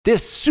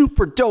This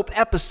super dope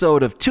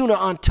episode of Tuna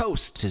on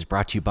Toast is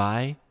brought to you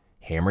by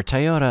Hammer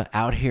Toyota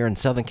out here in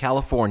Southern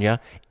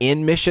California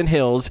in Mission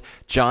Hills.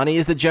 Johnny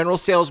is the general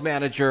sales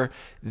manager.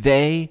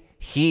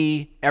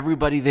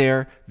 Everybody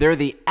there, they're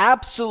the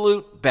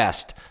absolute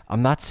best.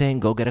 I'm not saying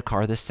go get a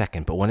car this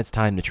second, but when it's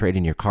time to trade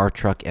in your car,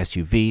 truck,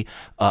 SUV,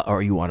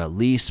 or you want to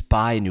lease,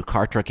 buy a new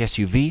car, truck,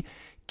 SUV,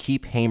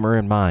 keep Hammer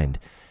in mind.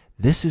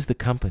 This is the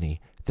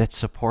company that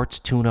supports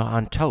Tuna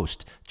on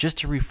Toast.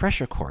 Just a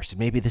refresher course,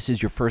 maybe this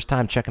is your first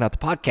time checking out the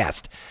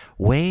podcast.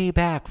 Way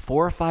back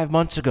 4 or 5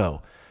 months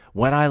ago,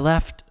 when I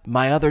left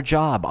my other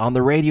job on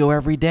the radio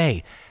every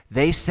day,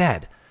 they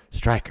said,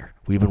 Stryker,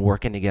 we've been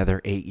working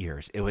together 8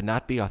 years. It would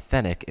not be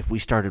authentic if we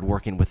started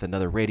working with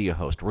another radio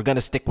host. We're going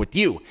to stick with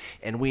you.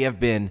 And we have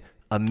been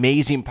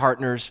amazing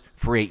partners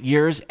for 8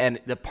 years, and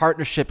the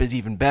partnership is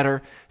even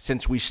better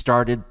since we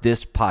started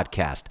this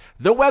podcast.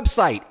 The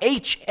website,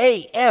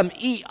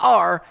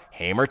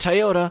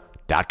 HAMER,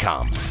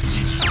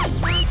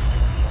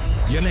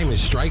 Your name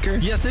is Stryker?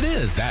 Yes, it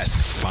is.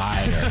 That's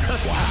fire.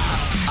 Wow.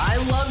 I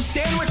love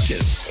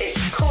sandwiches.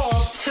 It's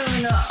called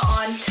Tuna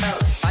on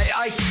Toast.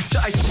 I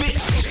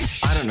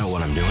spit. I don't know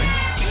what I'm doing.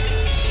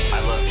 I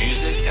love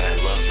music, and I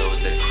love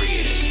those that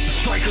create it.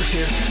 Stryker's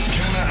here.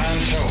 Tuna on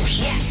Toast.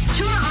 Yes,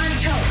 Tuna on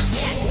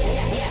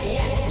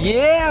Toast.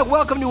 Yeah,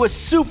 welcome to a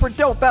super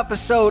dope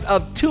episode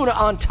of Tuna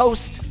on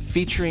Toast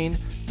featuring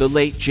the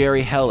late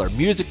Jerry Heller,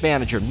 music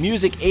manager,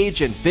 music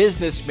agent,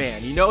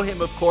 businessman. You know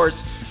him, of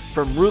course,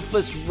 from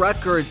Ruthless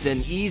Records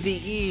and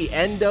Eazy-E,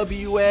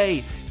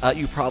 NWA.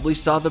 You probably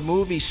saw the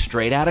movie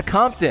Straight Outta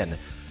Compton.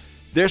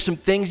 There's some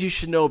things you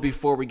should know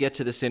before we get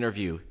to this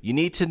interview. You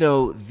need to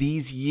know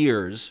these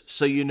years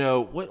so you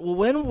know,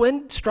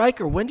 when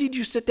Stryker, when did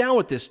you sit down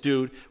with this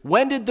dude?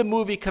 When did the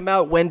movie come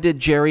out? When did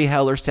Jerry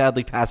Heller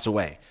sadly pass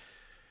away?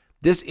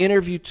 This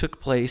interview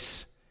took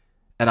place,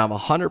 and I'm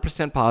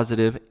 100%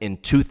 positive, in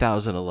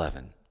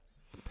 2011.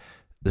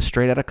 The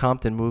Straight Outta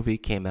Compton movie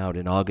came out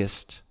in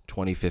August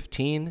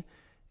 2015,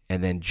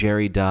 and then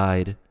Jerry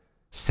died.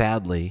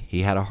 Sadly,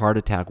 he had a heart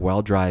attack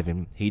while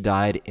driving. He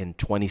died in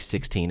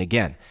 2016.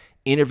 Again,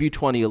 interview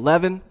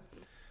 2011.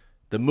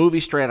 The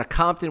movie Straight Outta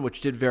Compton, which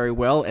did very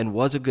well and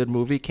was a good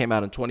movie, came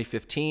out in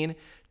 2015.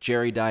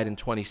 Jerry died in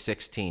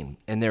 2016.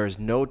 And there is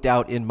no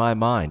doubt in my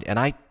mind, and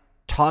I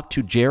talk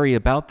to Jerry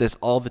about this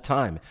all the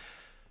time,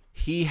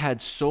 he had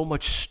so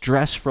much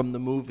stress from the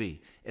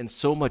movie and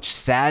so much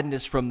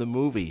sadness from the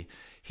movie.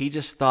 He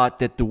just thought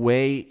that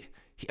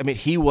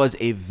he was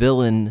a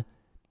villain.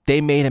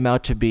 They made him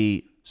out to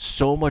be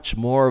so much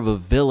more of a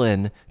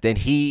villain than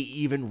he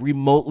even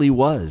remotely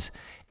was.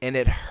 And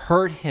it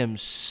hurt him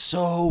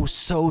so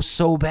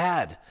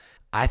bad.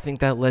 I think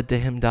that led to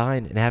him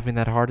dying and having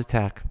that heart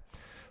attack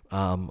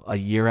a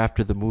year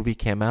after the movie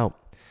came out.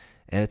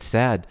 And it's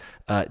sad.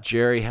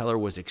 Jerry Heller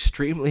was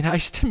extremely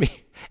nice to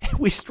me. And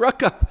we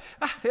struck up.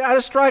 Out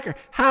of Stryker.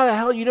 How the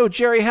hell you know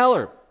Jerry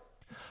Heller?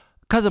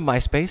 Because of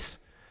MySpace.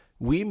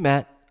 We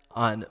met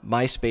on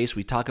MySpace.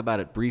 We talk about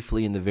it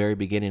briefly in the very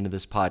beginning of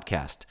this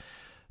podcast.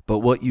 But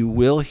what you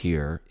will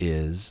hear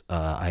is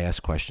I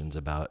ask questions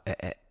about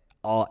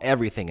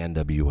everything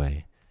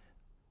NWA,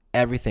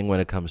 everything when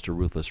it comes to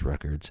Ruthless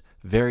Records,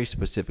 very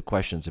specific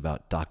questions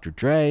about Dr.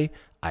 Dre,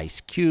 Ice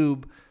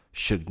Cube,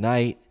 Suge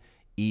Knight,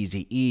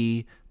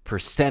 Eazy-E,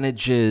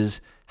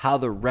 percentages, how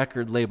the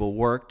record label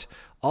worked.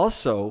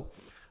 Also,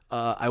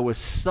 I was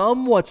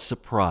somewhat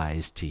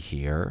surprised to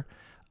hear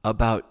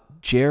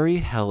about Jerry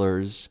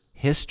Heller's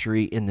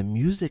history in the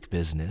music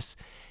business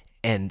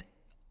and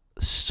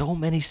so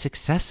many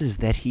successes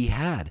that he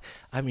had.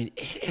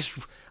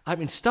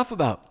 Stuff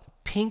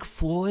about Pink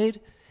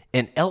Floyd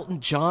and Elton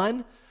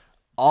John,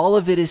 all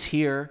of it is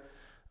here.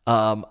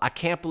 I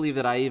can't believe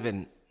that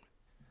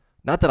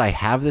not that I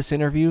have this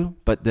interview,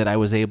 but that I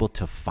was able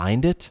to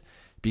find it,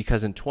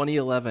 because in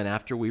 2011,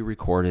 after we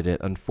recorded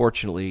it,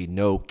 unfortunately,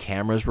 no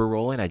cameras were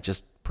rolling. I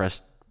just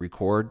pressed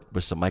record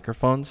with some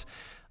microphones.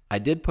 I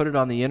did put it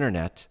on the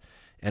internet,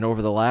 and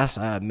over the last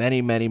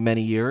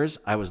many years,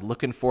 I was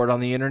looking for it on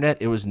the internet.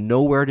 It was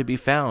nowhere to be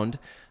found.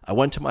 I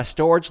went to my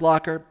storage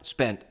locker,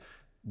 spent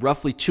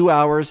roughly 2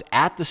 hours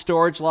at the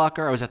storage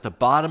locker. I was at the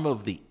bottom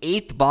of the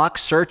 8th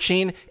box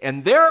searching,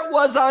 and there it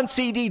was on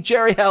CD,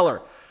 Jerry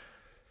Heller.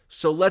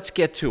 So let's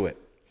get to it.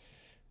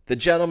 The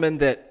gentleman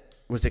that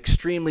was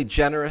extremely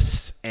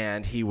generous,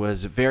 and he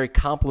was very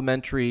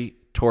complimentary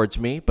towards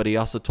me, but he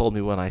also told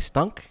me when I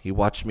stunk. He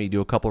watched me do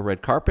a couple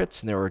red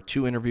carpets, and there were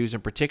 2 interviews in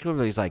particular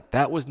that he's like,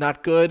 that was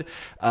not good.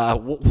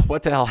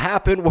 What the hell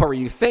happened? What were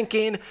you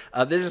thinking?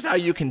 This is how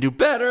you can do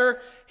better.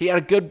 He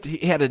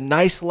had a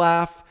nice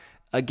laugh.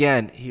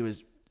 Again, he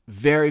was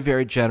very,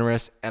 very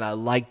generous, and I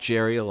like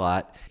Jerry a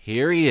lot.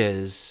 Here he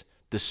is,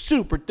 the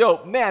super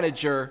dope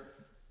manager,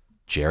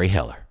 Jerry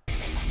Heller.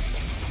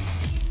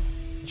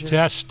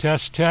 Test.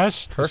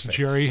 Perfect. This is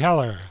Jerry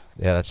Heller.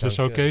 Yeah, that's Is this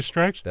okay,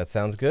 Strikes? That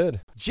sounds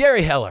good.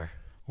 Jerry Heller.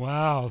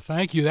 Wow,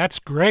 thank you. That's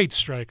great,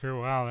 Stryker.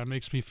 Wow, that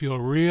makes me feel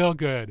real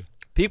good.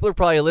 People are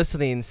probably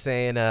listening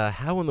saying,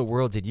 how in the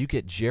world did you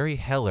get Jerry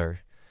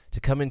Heller to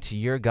come into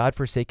your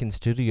godforsaken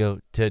studio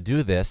to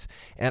do this.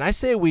 And I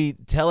say we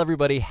tell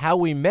everybody how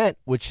we met,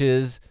 which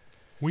is...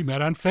 We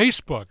met on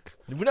Facebook.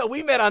 No,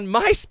 we met on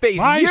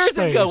MySpace years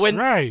ago. When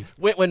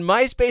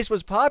MySpace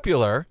was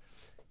popular.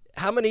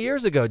 How many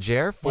years ago,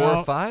 Jer? 4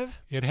 or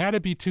 5? It had to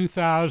be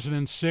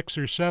 2006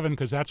 or 7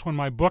 because that's when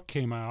my book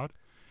came out.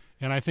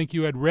 And I think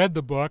you had read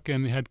the book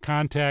and had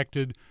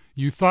contacted,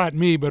 you thought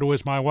me, but it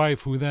was my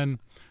wife who then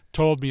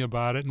told me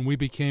about it, and we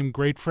became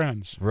great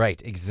friends. Right,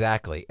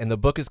 exactly. And the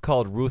book is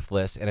called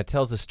Ruthless, and it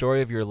tells the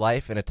story of your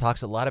life, and it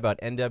talks a lot about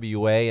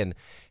NWA and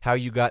how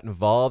you got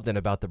involved and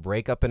about the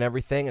breakup and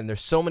everything. And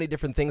there's so many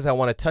different things I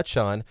want to touch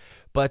on.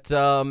 But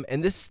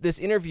and this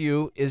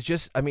interview is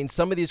just, I mean,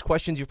 some of these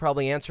questions you've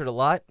probably answered a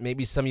lot.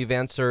 Maybe some you've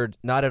answered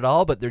not at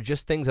all, but they're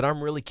just things that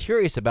I'm really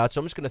curious about.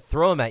 So I'm just going to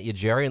throw them at you,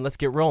 Jerry, and let's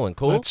get rolling.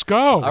 Cool? Let's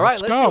go. All right,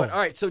 let's go. do it. All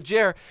right, so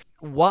Jer,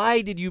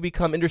 why did you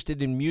become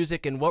interested in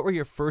music, and what were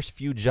your first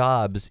few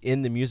jobs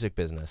in the music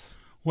business?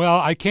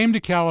 Well, I came to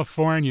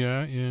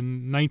California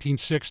in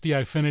 1960.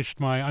 I finished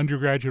my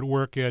undergraduate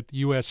work at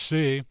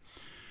USC,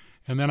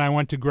 and then I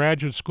went to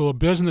graduate school of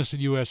business at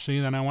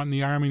USC. Then I went in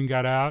the Army and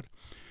got out,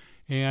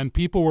 and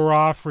people were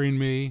offering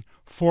me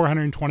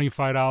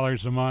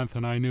 $425 a month,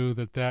 and I knew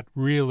that that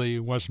really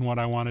wasn't what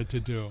I wanted to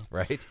do.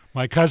 Right.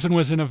 My cousin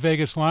was in a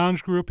Vegas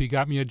lounge group. He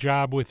got me a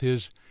job with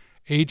his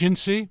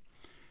agency.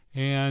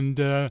 And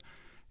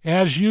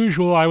as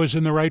usual, I was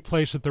in the right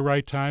place at the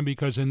right time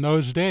because in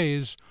those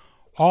days,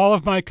 all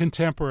of my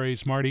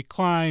contemporaries, Marty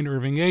Klein,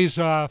 Irving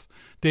Azoff,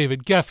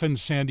 David Geffen,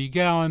 Sandy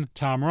Gallen,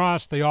 Tom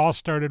Ross, they all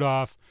started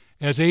off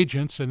as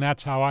agents, and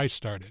that's how I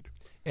started.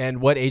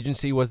 And what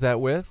agency was that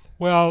with?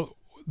 Well,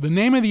 the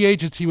name of the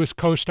agency was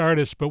Coast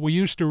Artists, but we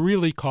used to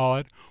really call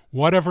it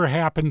Whatever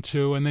Happened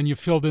To, and then you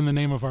filled in the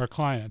name of our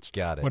clients.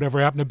 Got it.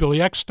 Whatever Happened to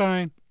Billy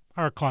Eckstein,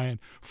 our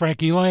client.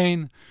 Frankie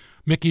Lane,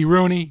 Mickey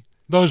Rooney.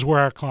 Those were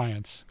our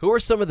clients. Who are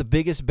some of the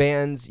biggest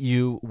bands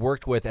you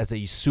worked with as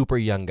a super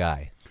young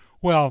guy?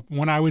 Well,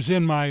 when I was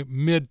in my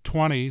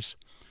mid-20s,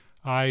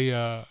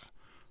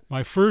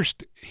 my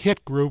first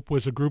hit group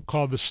was a group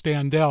called the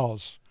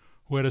Standells,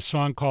 who had a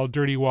song called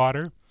Dirty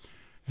Water,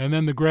 and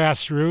then the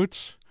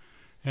Grassroots,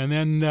 and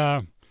then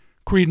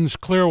Creedence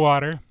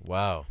Clearwater.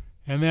 Wow.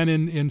 And then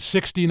in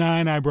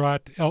 69, I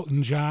brought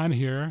Elton John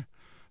here.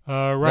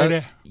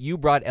 You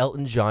brought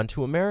Elton John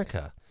to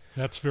America.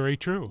 That's very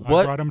true.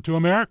 I brought him to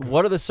America.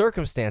 What are the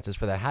circumstances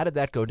for that? How did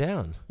that go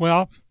down?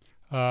 Well,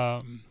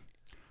 a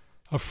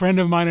friend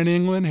of mine in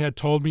England had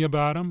told me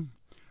about him.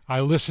 I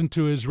listened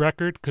to his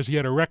record because he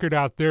had a record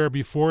out there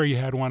before he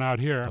had one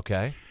out here.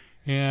 Okay.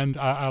 And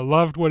I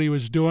loved what he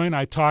was doing.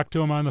 I talked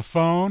to him on the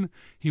phone.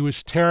 He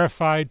was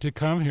terrified to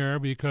come here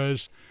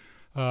because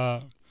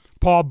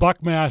Paul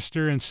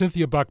Buckmaster and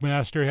Cynthia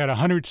Buckmaster had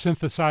 100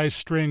 synthesized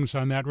strings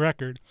on that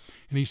record.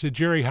 And he said,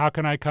 Jerry, how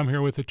can I come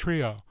here with a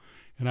trio?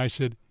 And I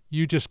said,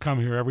 you just come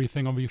here.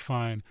 Everything will be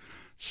fine.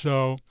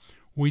 So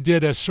we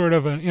did a sort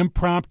of an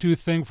impromptu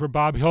thing for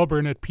Bob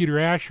Hilburn at Peter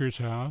Asher's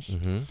house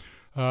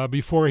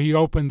before he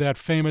opened that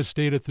famous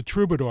date at the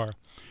Troubadour.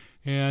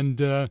 And,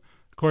 of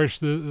course,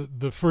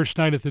 the first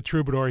night at the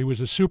Troubadour, he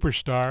was a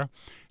superstar.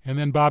 And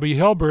then Bobby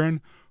Hilburn,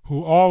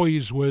 who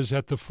always was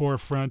at the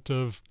forefront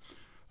of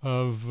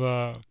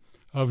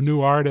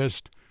new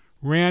artists,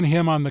 ran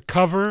him on the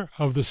cover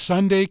of the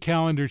Sunday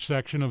calendar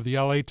section of the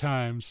LA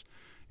Times.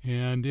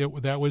 And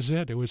that was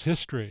it. It was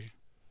history.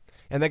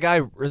 And the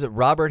guy, is it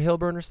Robert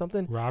Hilburn or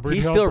something? Robert He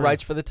Hilburn. still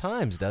writes for the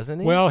Times,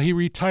 doesn't he? Well, he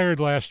retired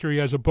last year. He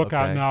has a book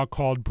out now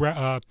called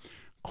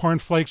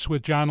Cornflakes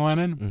with John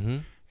Lennon. Mm-hmm.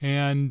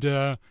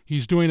 And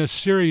he's doing a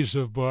series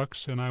of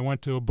books, and I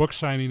went to a book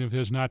signing of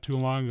his not too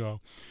long ago.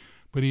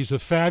 But he's a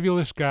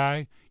fabulous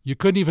guy. You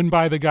couldn't even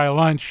buy the guy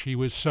lunch. He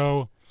was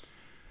so,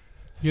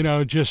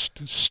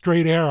 just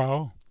straight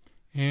arrow.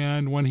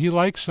 And when he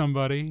liked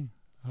somebody,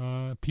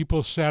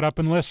 people sat up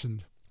and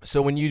listened. So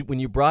when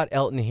you brought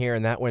Elton here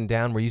and that went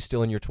down, were you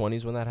still in your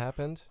 20s when that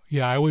happened?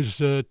 Yeah, I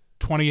was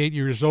 28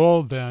 years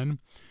old then,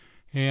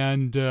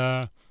 and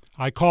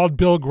I called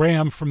Bill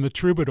Graham from the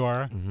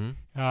Troubadour. Mm-hmm.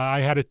 I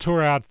had a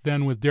tour out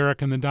then with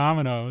Derek and the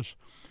Dominoes,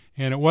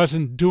 and it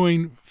wasn't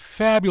doing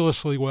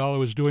fabulously well. It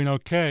was doing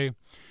okay.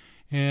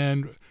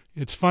 And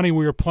it's funny,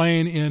 we were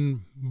playing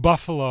in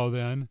Buffalo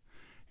then,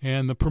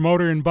 and the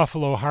promoter in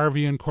Buffalo,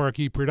 Harvey and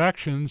Corky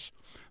Productions,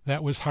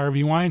 that was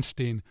Harvey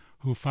Weinstein,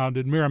 who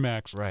founded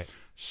Miramax. Right.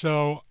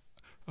 So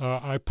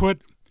I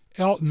put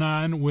Elton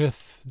on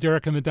with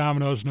Derek and the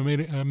Dominoes, and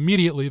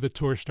immediately the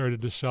tour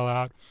started to sell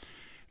out.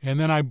 And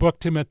then I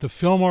booked him at the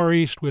Fillmore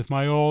East with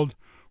my old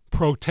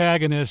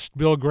protagonist,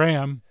 Bill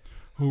Graham,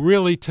 who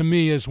really, to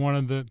me, is one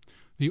of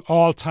the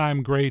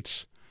all-time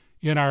greats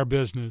in our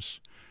business.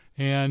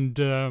 And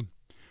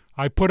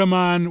I put him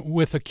on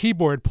with a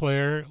keyboard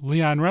player,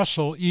 Leon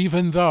Russell,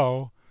 even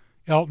though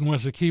Elton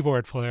was a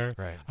keyboard player.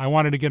 Right. I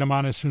wanted to get him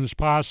on as soon as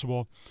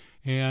possible.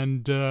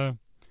 And,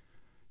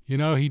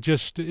 he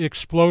just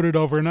exploded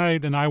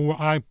overnight. And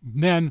I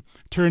then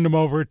turned him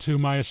over to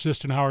my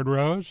assistant, Howard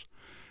Rose,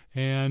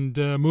 and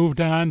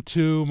moved on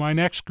to my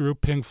next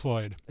group, Pink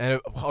Floyd. And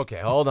okay,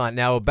 hold on.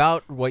 Now,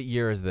 about what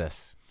year is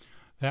this?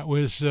 That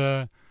was,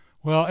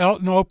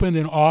 Elton opened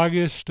in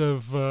August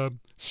of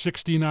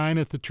 69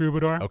 at the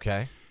Troubadour.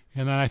 Okay.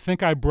 And then I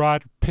think I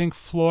brought Pink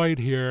Floyd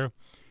here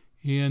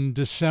in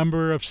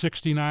December of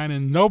 69,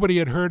 and nobody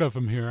had heard of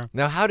him here.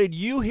 Now, how did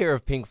you hear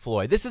of Pink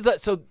Floyd? This is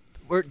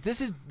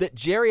the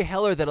Jerry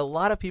Heller that a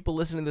lot of people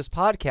listening to this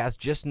podcast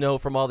just know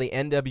from all the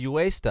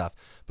NWA stuff.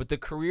 But the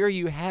career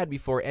you had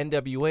before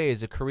NWA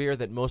is a career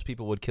that most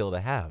people would kill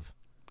to have.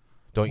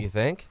 Don't you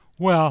think?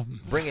 Well,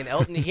 Bringing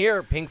Elton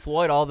here, Pink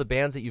Floyd, all the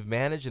bands that you've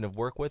managed and have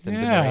worked with and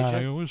been their yeah,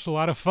 agent. it was a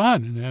lot of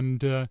fun.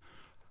 And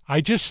I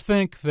just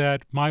think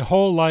that my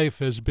whole life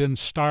has been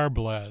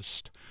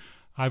star-blessed.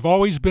 I've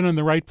always been in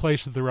the right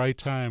place at the right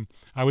time.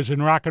 I was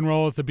in rock and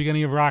roll at the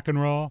beginning of rock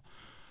and roll.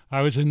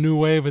 I was in New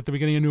Wave at the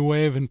beginning of New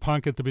Wave and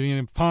punk at the beginning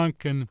of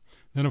punk. And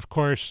then, of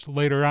course,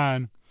 later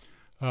on,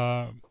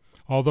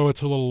 although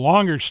it's a little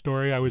longer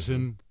story, I was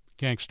in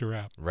gangster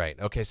rap. Right.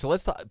 Okay. So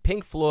let's talk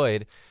Pink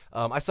Floyd.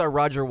 I saw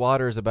Roger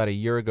Waters about a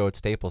year ago at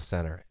Staples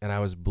Center, and I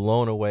was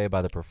blown away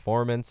by the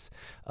performance.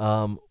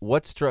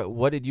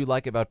 What did you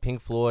like about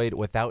Pink Floyd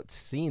without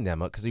seeing them?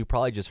 Because you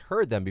probably just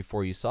heard them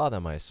before you saw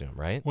them, I assume,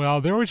 right? Well,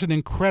 there was an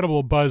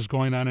incredible buzz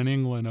going on in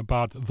England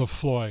about the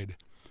Floyd.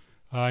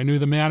 I knew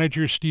the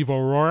manager, Steve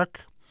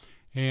O'Rourke,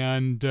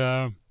 and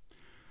I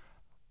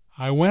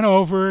went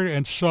over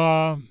and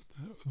saw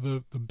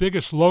the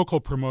biggest local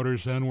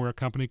promoters then were a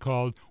company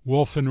called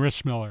Wolf and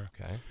Rissmiller.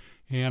 Okay.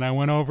 And I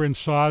went over and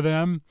saw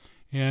them.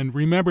 And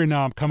remember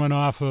now, I'm coming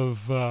off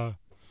of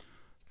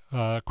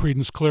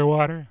Creedence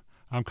Clearwater.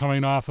 I'm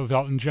coming off of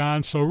Elton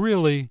John. So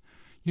really,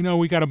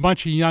 we got a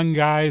bunch of young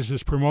guys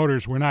as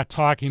promoters. We're not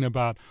talking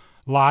about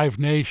Live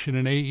Nation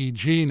and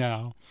AEG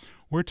now.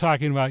 We're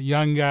talking about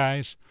young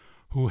guys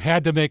who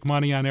had to make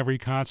money on every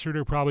concert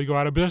or probably go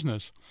out of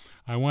business.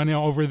 I went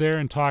over there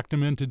and talked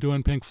them into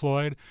doing Pink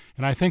Floyd,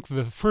 and I think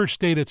the first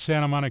date at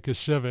Santa Monica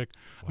Civic,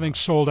 I think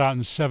sold out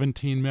in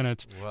 17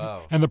 minutes.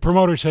 Wow. And the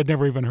promoters had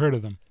never even heard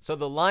of them. So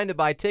the line to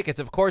buy tickets,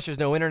 of course, there's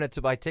no internet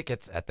to buy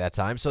tickets at that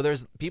time. So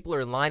people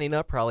are lining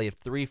up probably at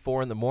 3,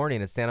 4 in the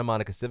morning at Santa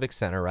Monica Civic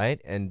Center, right?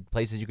 And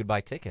places you could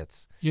buy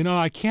tickets.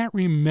 I can't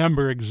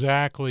remember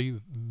exactly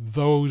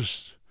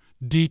those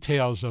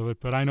details of it,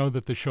 but I know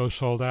that the show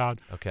sold out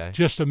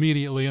just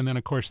immediately, and then,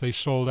 of course, they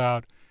sold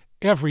out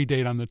every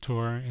date on the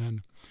tour,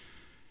 and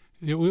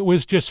it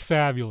was just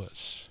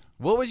fabulous.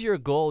 What was your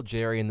goal,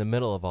 Jerry, in the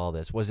middle of all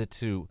this? Was it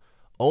to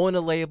own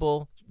a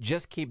label,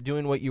 just keep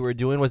doing what you were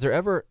doing? Was there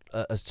ever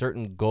a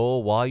certain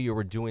goal while you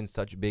were doing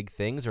such big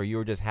things, or you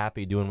were just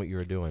happy doing what you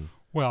were doing?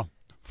 Well,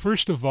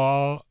 first of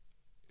all,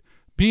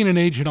 being an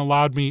agent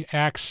allowed me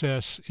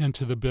access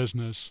into the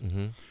business,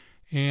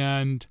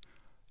 and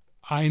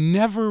I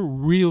never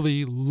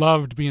really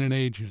loved being an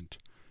agent.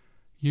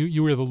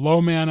 You were the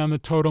low man on the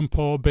totem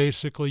pole,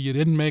 basically. You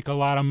didn't make a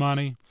lot of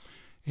money.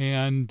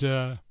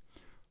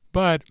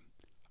 But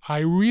I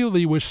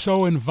really was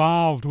so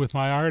involved with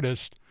my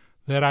artist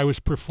that I was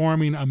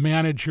performing a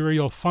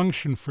managerial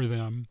function for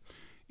them,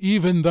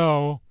 even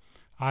though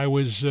I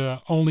was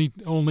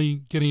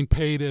only getting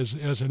paid as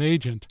an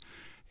agent.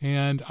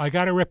 And I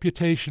got a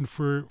reputation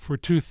for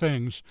two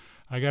things.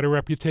 I got a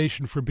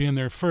reputation for being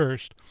there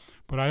first,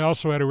 but I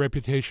also had a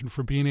reputation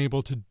for being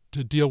able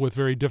to deal with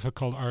very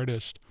difficult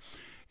artists.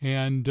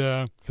 And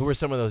who were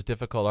some of those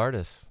difficult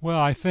artists? Well,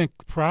 I think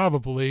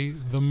probably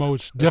the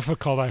most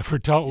difficult I ever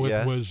dealt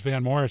with was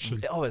Van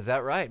Morrison. Oh, is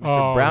that right?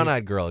 Mr.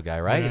 Brown-Eyed Girl guy,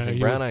 right? Yeah, He's a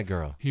Brown-Eyed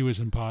Girl. He was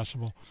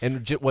impossible.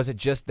 And was it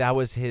just that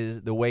was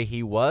the way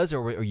he was,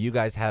 or you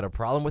guys had a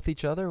problem with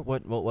each other?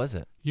 What was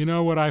it? You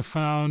know what I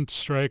found,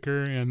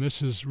 Stryker, and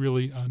this is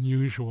really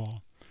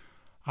unusual.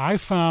 I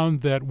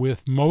found that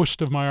with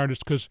most of my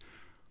artists, because,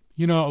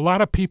 a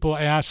lot of people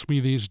ask me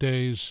these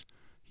days,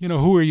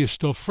 who are you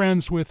still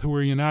friends with? Who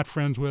are you not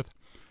friends with?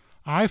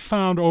 I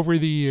found over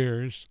the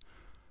years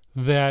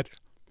that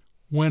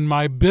when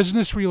my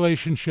business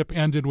relationship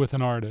ended with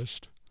an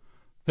artist,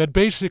 that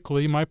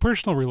basically my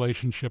personal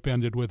relationship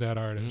ended with that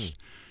artist.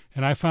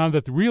 And I found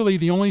that really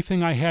the only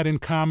thing I had in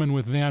common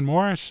with Van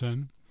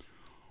Morrison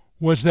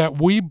was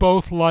that we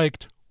both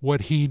liked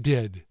what he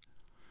did.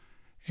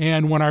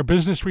 And when our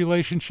business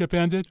relationship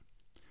ended,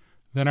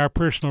 then our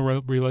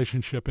personal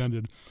relationship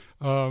ended.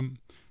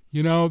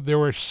 There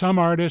were some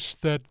artists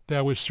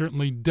that was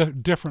certainly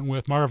different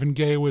with. Marvin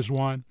Gaye was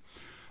one.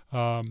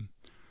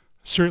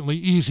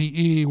 Certainly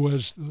Eazy-E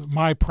was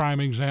my prime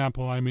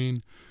example. I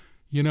mean,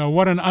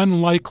 what an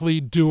unlikely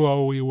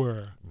duo we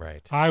were.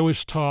 Right. I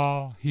was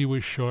tall, he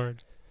was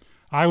short.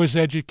 I was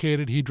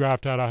educated, he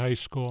dropped out of high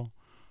school.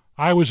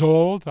 I was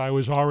old, I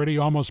was already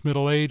almost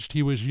middle-aged.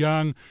 He was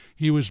young,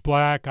 he was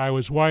black, I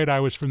was white, I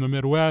was from the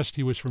Midwest,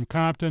 he was from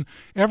Compton.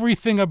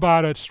 Everything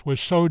about us was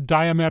so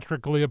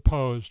diametrically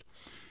opposed.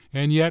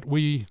 And yet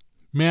we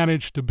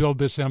managed to build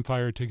this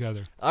empire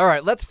together. All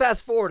right, let's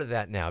fast forward to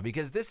that now,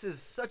 because this is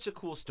such a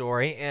cool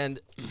story. And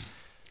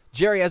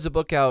Jerry has a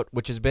book out,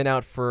 which has been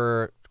out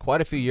for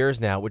quite a few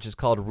years now, which is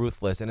called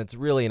Ruthless. And it's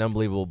really an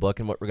unbelievable book,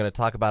 and what we're going to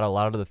talk about a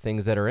lot of the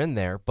things that are in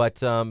there.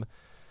 But,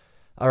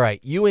 all right,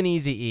 you and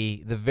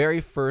Eazy-E, the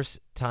very first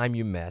time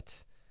you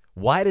met,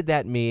 why did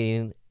that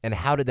meeting And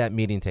how did that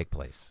meeting take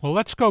place? Well,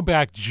 let's go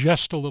back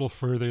just a little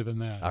further than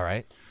that. All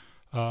right.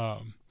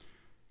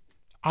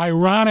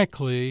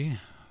 Ironically,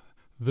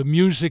 the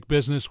music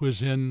business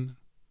was in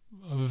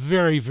a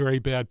very, very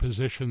bad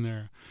position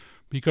there,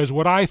 because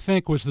what I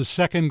think was the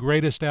second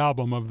greatest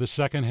album of the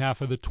second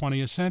half of the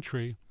 20th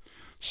century,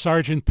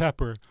 Sgt.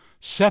 Pepper,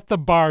 set the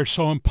bar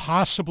so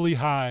impossibly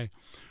high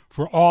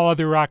for all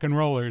other rock and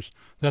rollers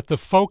that the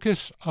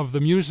focus of the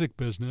music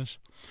business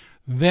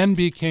then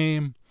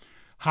became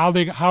how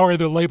are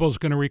the labels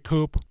going to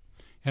recoup,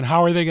 and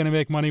how are they going to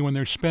make money when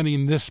they're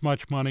spending this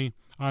much money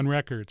on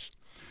records.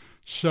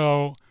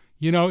 So,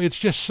 it's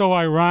just so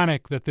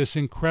ironic that this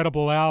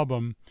incredible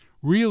album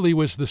really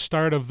was the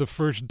start of the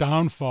first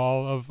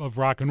downfall of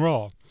rock and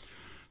roll.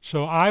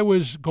 So I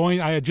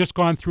had just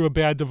gone through a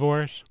bad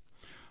divorce.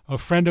 A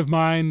friend of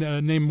mine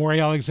named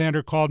Maury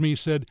Alexander called me. He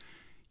said,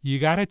 you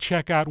got to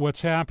check out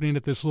what's happening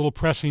at this little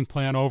pressing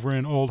plant over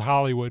in Old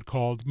Hollywood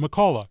called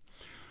McCullough.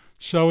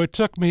 So it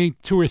took me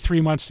 2 or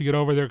 3 months to get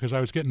over there because I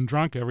was getting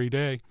drunk every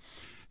day,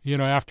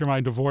 after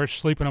my divorce,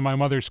 sleeping on my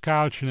mother's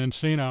couch in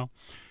Encino.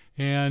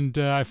 And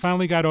I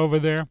finally got over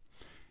there,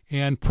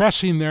 and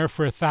pressing there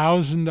for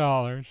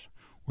 $1,000,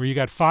 where you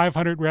got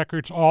 500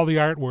 records, all the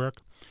artwork.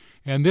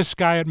 And this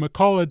guy at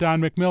McCullough,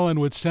 Don McMillan,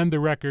 would send the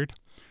record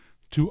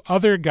to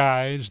other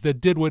guys that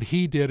did what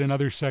he did in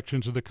other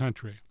sections of the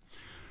country.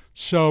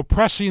 So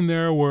pressing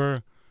there were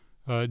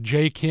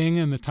Jay King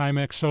and the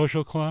Timex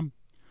Social Club,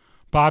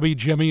 Bobby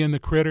Jimmy and the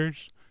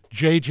Critters,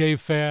 J.J.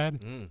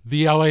 Fad,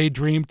 the L.A.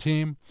 Dream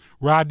Team,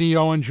 Rodney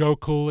O and Joe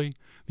Cooley,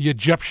 the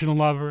Egyptian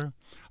Lover,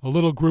 a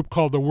little group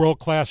called the World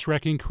Class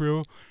Wrecking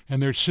Crew,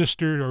 and their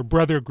sister or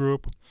brother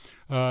group,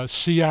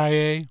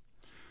 CIA.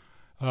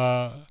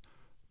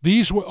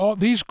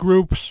 These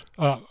groups,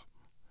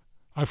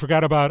 I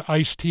forgot about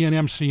Ice-T and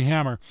MC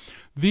Hammer.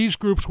 These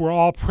groups were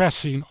all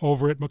pressing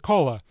over at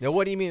McCullough. Now,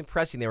 what do you mean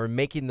pressing? They were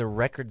making the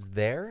records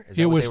there? Is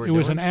that It what was they were it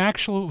was doing? an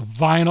actual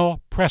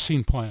vinyl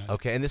pressing plant.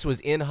 Okay, and this was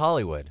in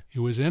Hollywood. It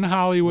was in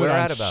Hollywood Where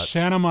on at about?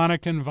 Santa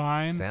Monica and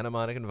Vine. Santa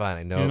Monica and Vine,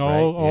 I know. In right?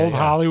 old Yeah.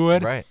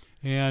 Hollywood. Right.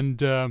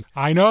 And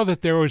I know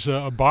that there was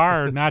a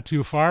bar not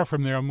too far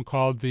from there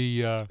called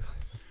the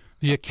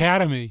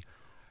Academy,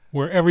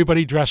 where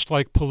everybody dressed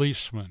like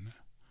policemen.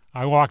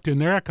 I walked in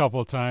there a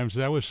couple of times.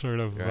 That was sort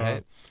of,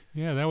 Right.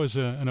 that was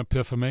an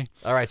epiphany.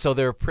 All right, so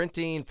they're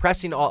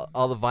pressing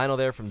all the vinyl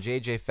there from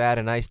J.J. Fad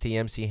and Ice-T,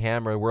 MC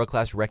Hammer, World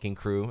Class Wrecking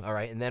Crew. All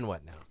right, and then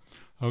what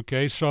now?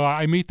 Okay, so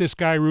I meet this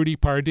guy, Rudy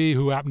Pardee,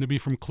 who happened to be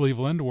from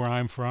Cleveland, where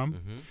I'm from.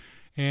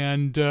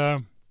 And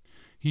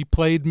he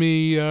played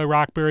me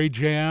Rockberry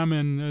Jam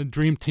and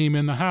Dream Team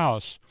in the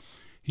House.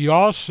 He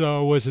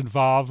also was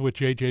involved with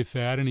J.J.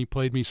 Fad, and he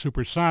played me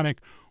Supersonic,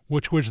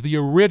 which was the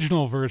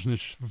original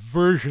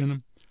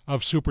version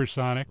of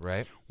Supersonic,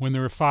 Right. when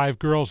there were 5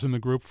 girls in the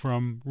group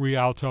from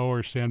Rialto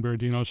or San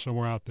Bernardino,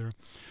 somewhere out there.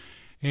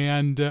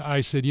 And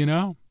I said,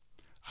 I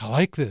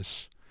like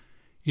this.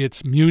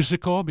 It's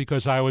musical,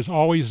 because I was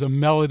always a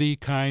melody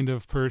kind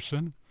of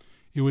person.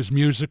 It was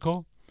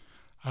musical.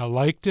 I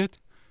liked it.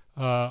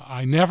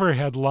 I never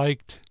had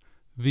liked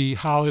the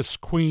Hollis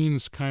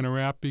Queens kind of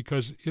rap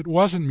because it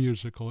wasn't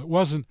musical. It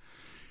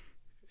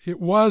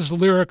was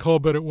lyrical,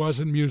 but it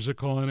wasn't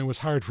musical, and it was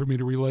hard for me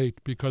to relate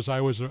because I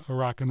was a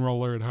rock and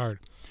roller at heart.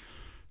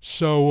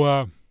 So,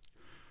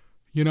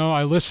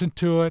 I listened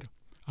to it.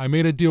 I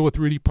made a deal with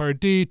Rudy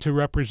Pardee to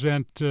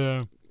represent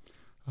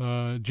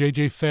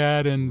J.J.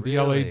 Fad and the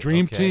L.A.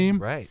 Dream Okay, Team.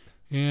 Right.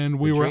 And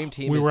we The were Dream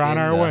Team we is were on in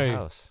our the way.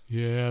 house.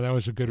 Yeah, that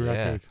was a good Yeah.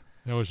 record.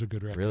 That was a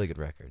good record. Really good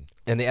record.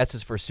 And the S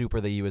is for super,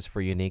 the U is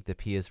for unique, the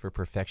P is for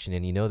perfection,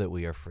 and you know that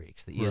we are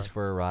freaks. The E is Right.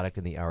 for erotic,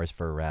 and the R is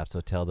for rap.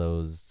 So tell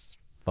those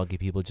funky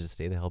people just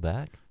stay the hell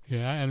back.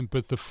 Yeah,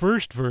 but the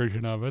first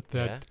version of it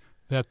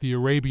that the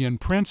Arabian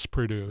Prince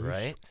produced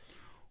Right.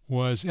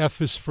 was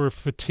F is for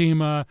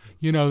Fatima.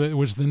 That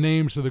was the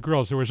names of the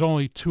girls. There was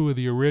only 2 of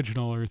the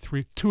original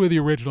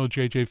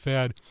J.J.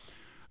 Fad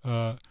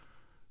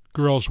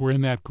girls were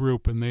in that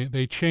group, and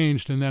they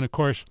changed. And then, of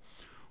course,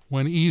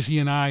 when Easy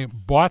and I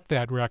bought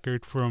that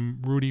record from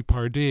Rudy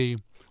Pardee,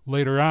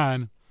 later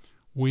on,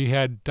 we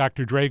had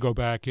Dr. Dre go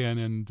back in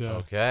and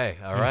Okay,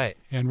 all right.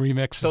 and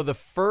remix So it. the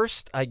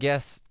first, I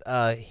guess,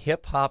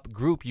 hip-hop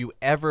group you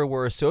ever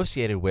were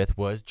associated with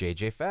was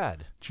J.J.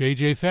 Fad.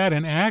 J.J. Fad,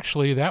 and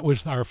actually that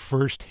was our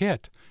first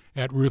hit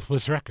at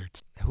Ruthless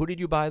Records. Who did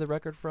you buy the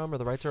record from or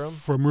the rights from?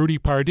 From Rudy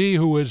Pardee,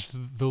 who was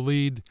the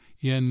lead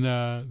in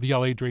the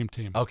L.A. Dream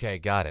Team. Okay,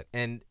 got it.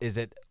 And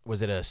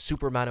was it a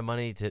super amount of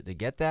money to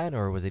get that,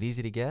 or was it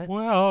easy to get?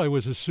 Well, it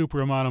was a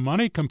super amount of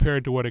money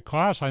compared to what it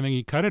cost. I think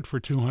he cut it for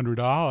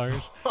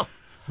 $200.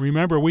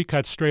 Remember, we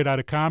cut straight out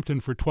of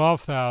Compton for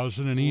 $12,000,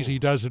 and Easy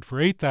does it for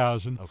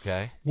 $8,000.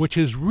 Okay. Which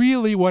is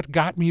really what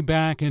got me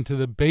back into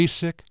the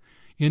basic,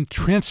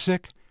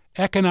 intrinsic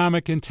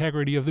economic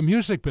integrity of the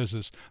music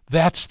business.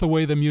 That's the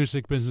way the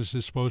music business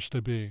is supposed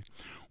to be.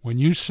 When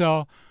you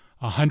sell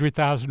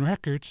 100,000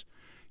 records,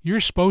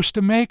 you're supposed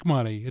to make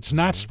money. It's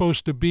not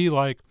supposed to be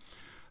like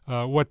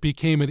what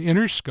became an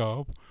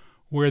Interscope,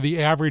 where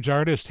the average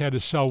artist had to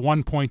sell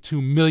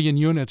 1.2 million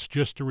units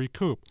just to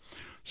recoup.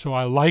 So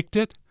I liked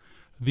it.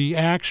 The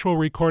actual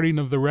recording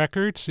of the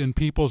records in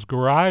people's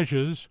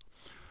garages,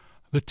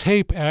 the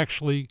tape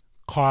actually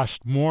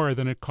cost more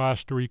than it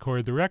cost to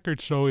record the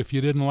record. So if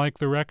you didn't like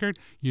the record,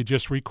 you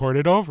just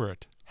recorded over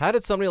it. How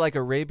did somebody like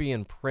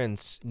Arabian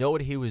Prince know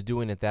what he was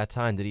doing at that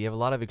time? Did he have a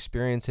lot of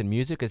experience in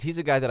music? Because he's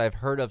a guy that I've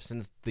heard of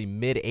since the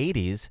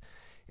mid-'80s,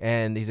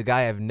 and he's a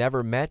guy I've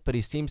never met, but he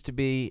seems to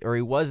be, or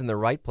he was in the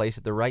right place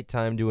at the right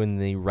time doing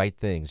the right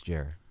things,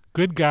 Jerry.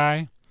 Good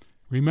guy.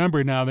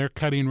 Remember now, they're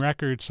cutting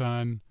records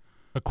on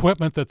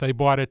equipment that they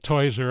bought at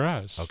Toys R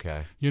Us.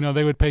 Okay. You know,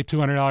 they would pay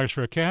 $200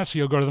 for a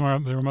Casio, go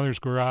to their mother's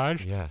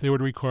garage, Yeah. they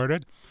would record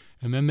it,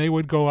 and then they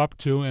would go up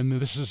to, and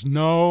this is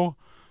no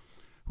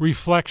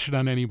reflection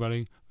on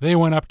anybody, they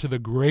went up to the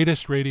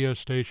greatest radio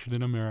station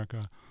in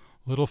America,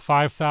 little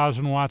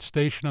 5,000-watt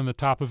station on the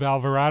top of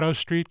Alvarado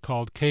Street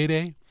called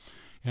K-Day,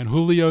 and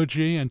Julio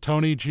G and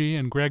Tony G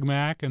and Greg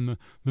Mack and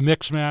the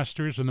Mix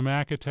Masters and the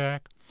Mac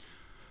Attack.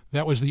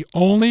 That was the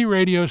only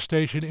radio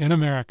station in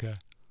America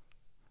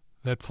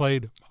that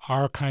played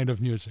our kind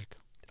of music.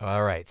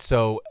 All right,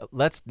 so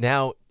let's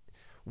now.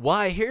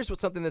 Here's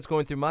something that's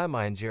going through my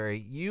mind, Jerry.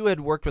 You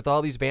had worked with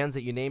all these bands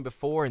that you named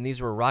before, and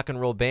these were rock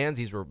and roll bands.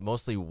 These were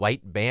mostly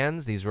white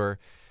bands. These were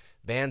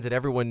bands that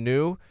everyone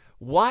knew.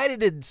 Why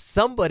did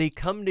somebody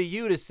come to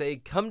you to say,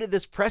 come to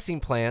this pressing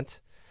plant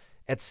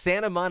at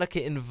Santa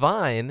Monica and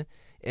Vine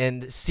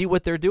and see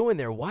what they're doing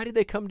there? Why did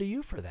they come to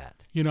you for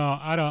that? You know,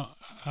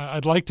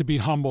 I'd like to be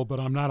humble, but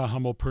I'm not a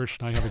humble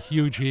person. I have a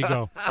huge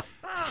ego.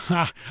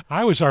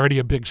 I was already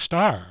a big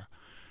star.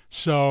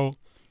 So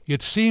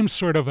it seems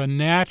sort of a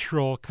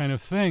natural kind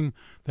of thing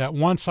that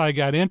once I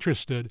got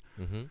interested,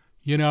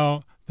 you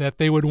know, that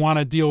they would want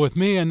to deal with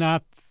me and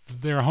not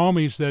their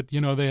homies that,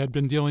 you know, they had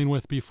been dealing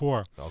with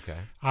before. Okay.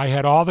 I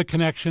had all the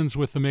connections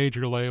with the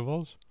major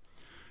labels,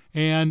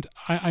 and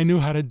I knew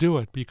how to do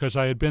it because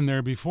I had been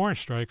there before,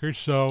 Stryker,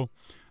 so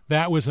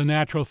that was a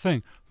natural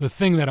thing. The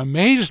thing that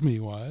amazed me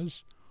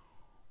was,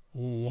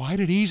 why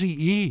did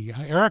Eazy-E,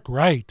 Eric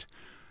Wright,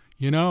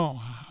 I know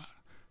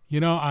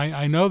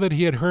that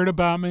he had heard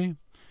about me,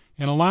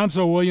 and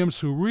Alonzo Williams,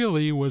 who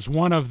really was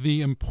one of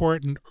the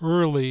important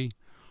early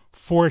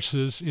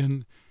forces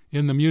in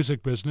the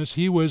music business,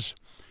 he was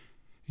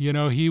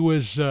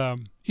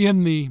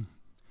in the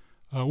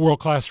World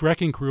Class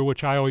Wrecking Crew,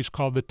 which I always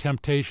called the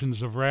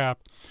Temptations of rap,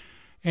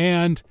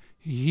 and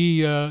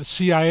he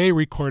CIA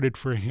recorded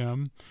for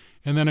him,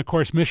 and then of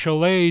course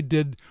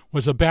Michelet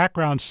was a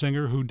background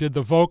singer who did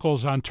the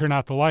vocals on Turn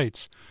Out the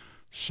Lights,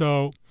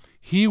 so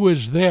he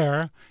was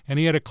there, and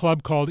he had a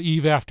club called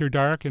Eve After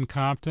Dark in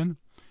Compton,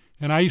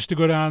 and I used to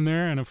go down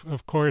there, and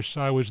of course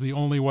I was the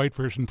only white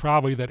person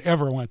probably that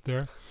ever went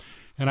there,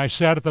 and I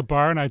sat at the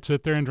bar and I'd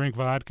sit there and drink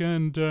vodka,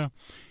 and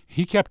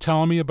he kept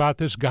telling me about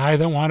this guy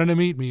that wanted to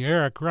meet me,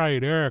 Eric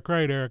Wright.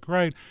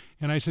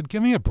 And I said,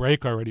 give me a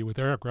break already with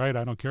Eric Wright.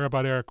 I don't care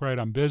about Eric Wright.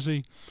 I'm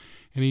busy.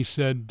 And he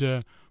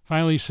said,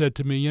 finally said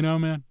to me, you know,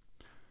 man,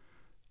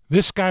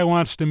 this guy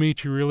wants to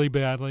meet you really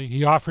badly.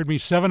 He offered me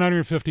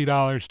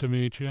 $750 to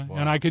meet you,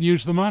 and I could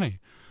use the money.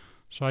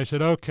 So I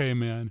said, okay,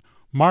 man.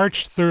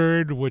 March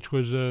 3rd, which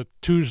was a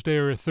Tuesday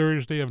or a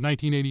Thursday of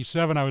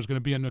 1987, I was going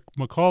to be in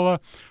McCullough.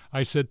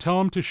 I said, tell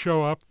him to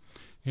show up,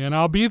 and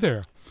I'll be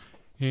there.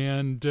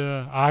 And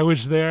I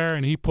was there,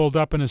 and he pulled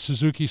up in a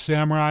Suzuki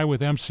Samurai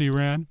with MC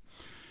Ren,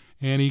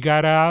 and he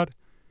got out,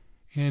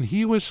 and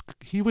he was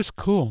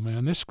cool,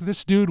 man.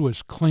 This dude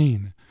was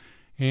clean,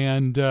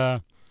 and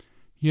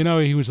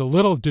he was a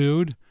little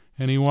dude,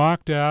 and he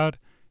walked out,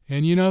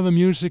 and the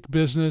music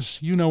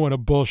business, you know what a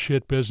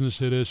bullshit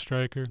business it is,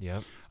 Stryker.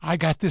 Yep. I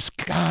got this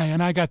guy,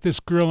 and I got this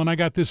girl, and I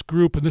got this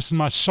group, and this is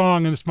my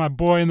song, and this is my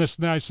boy, and this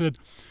and that. I said,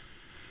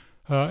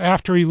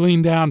 after he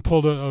leaned down,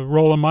 pulled a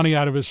roll of money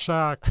out of his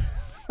sock,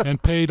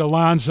 and paid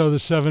Alonzo the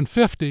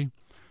 $750,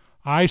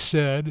 I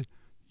said,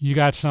 you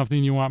got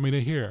something you want me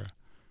to hear?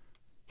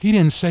 He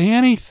didn't say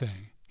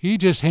anything. He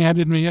just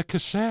handed me a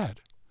cassette.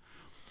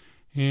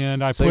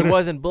 And I So he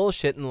wasn't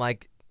bullshitting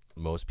like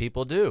most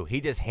people do.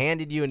 He just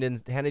handed you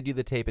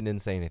the tape and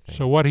didn't say anything.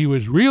 So what he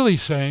was really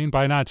saying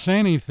by not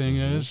saying anything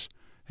is,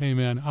 hey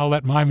man, I'll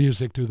let my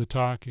music do the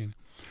talking.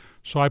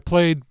 So I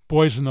played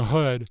Boys in the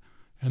Hood,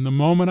 and the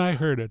moment I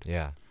heard it,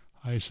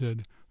 I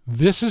said,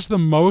 this is the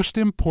most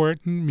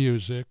important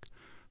music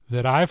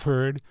that I've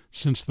heard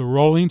since the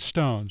Rolling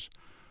Stones.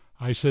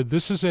 I said,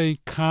 this is a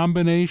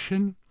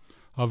combination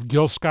of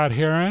Gil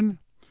Scott-Heron,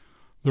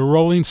 the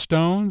Rolling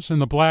Stones, and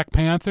the Black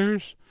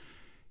Panthers.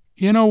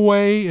 In a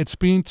way, it's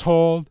being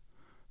told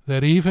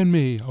that even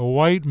me, a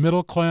white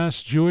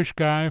middle-class Jewish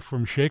guy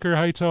from Shaker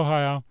Heights,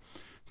 Ohio,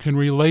 can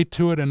relate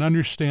to it and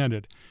understand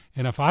it.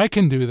 And if I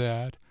can do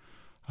that,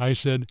 I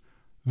said,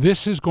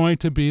 this is going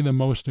to be the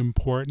most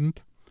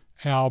important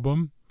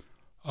album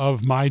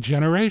of my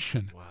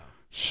generation. Wow.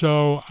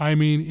 So, I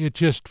mean, it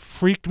just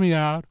freaked me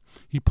out.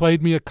 He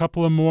played me a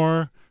couple of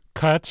more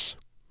cuts,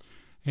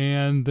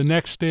 and the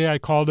next day I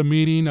called a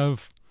meeting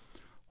of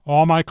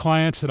all my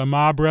clients at a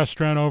mob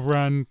restaurant over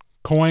on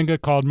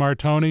Cahuenga called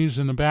Martoni's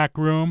in the back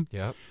room.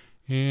 Yep.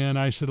 And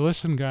I said,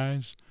 listen,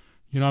 guys,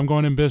 I'm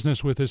going in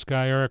business with this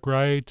guy, Eric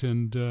Wright,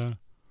 and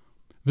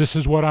this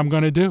is what I'm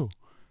going to do.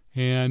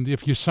 And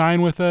if you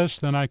sign with us,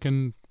 then I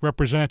can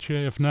represent you.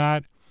 If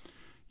not,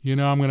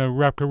 I'm going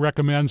to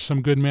recommend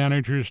some good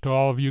managers to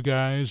all of you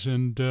guys,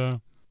 and,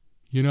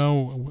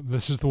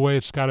 this is the way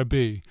it's got to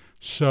be.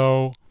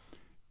 So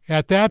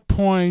at that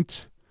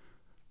point,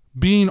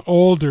 being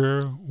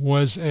older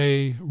was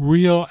a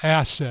real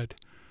asset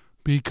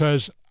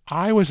because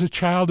I was a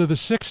child of the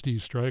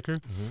 60s, Stryker.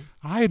 Mm-hmm.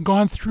 I had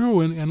gone through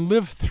and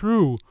lived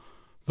through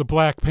the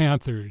Black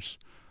Panthers.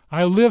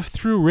 I lived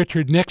through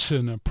Richard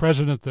Nixon, a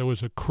president that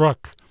was a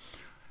crook,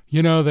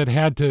 that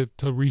had to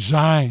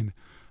resign.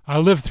 I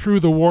lived through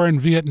the war in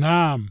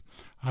Vietnam.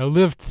 I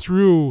lived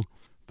through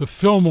the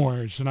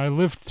Fillmores, and I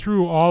lived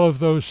through all of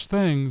those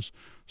things.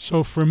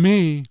 So for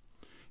me,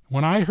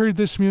 when I heard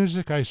this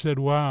music, I said,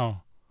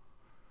 wow,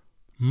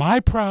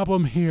 my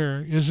problem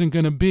here isn't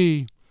going to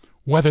be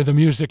whether the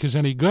music is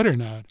any good or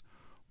not.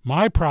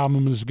 My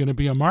problem is going to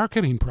be a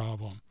marketing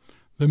problem.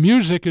 The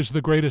music is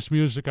the greatest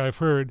music I've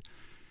heard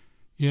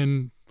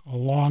in a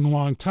long,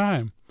 long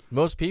time.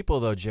 Most people,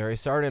 though, Jerry,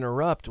 sorry to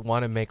interrupt,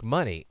 want to make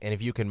money. And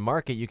if you can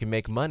market, you can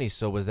make money.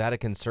 So was that a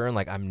concern?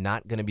 Like, I'm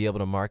not going to be able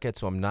to market,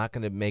 so I'm not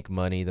going to make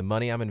money. The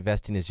money I'm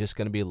investing is just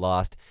going to be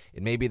lost.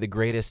 It may be the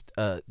greatest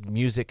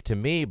music to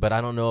me, but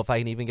I don't know if I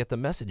can even get the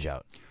message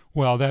out.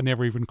 Well, that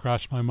never even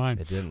crossed my mind.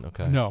 It didn't?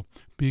 Okay. No,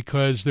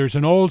 because there's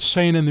an old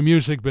saying in the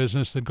music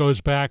business that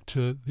goes back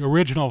to the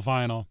original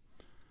vinyl.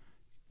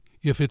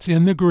 If it's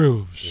in the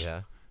grooves.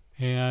 Yeah.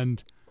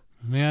 And,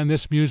 man,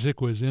 this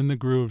music was in the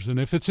grooves. And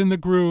if it's in the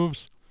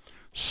grooves,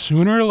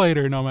 sooner or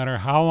later, no matter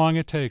how long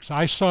it takes.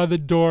 I saw the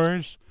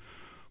Doors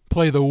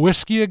play the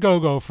Whiskey A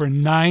Go-Go for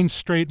 9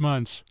 straight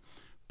months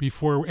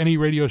before any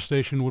radio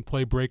station would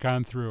play Break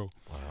On Through.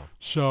 Wow.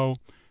 So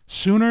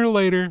sooner or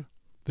later,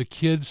 the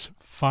kids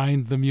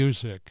find the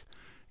music.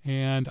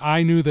 And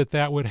I knew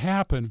that would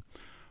happen.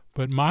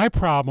 But my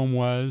problem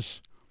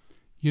was,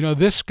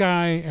 this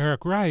guy,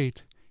 Eric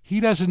Wright, he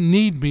doesn't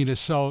need me to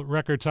sell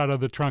records out of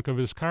the trunk of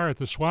his car at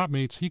the swap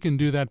meets. He can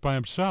do that by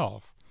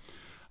himself.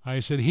 I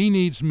said, he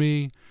needs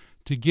me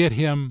to get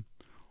him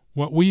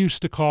what we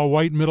used to call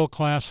white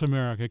middle-class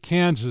America,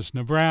 Kansas,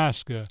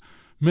 Nebraska,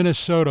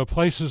 Minnesota,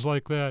 places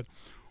like that,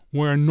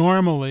 where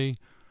normally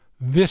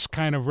this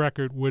kind of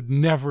record would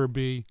never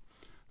be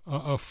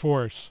a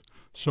force.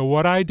 So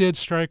what I did,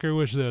 Stryker,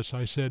 was this.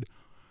 I said,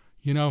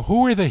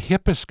 who are the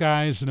hippest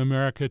guys in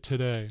America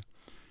today?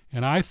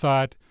 And I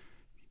thought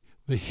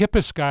the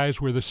hippest guys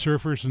were the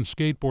surfers and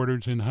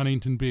skateboarders in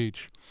Huntington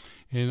Beach.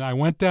 And I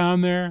went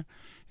down there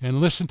and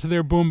listened to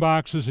their boom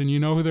boxes, and you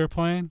know who they're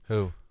playing?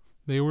 Who?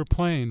 They were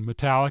playing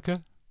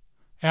Metallica,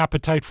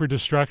 Appetite for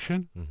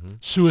Destruction, Mm-hmm.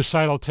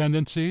 Suicidal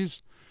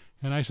Tendencies.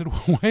 And I said,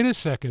 well, wait a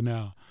second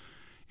now.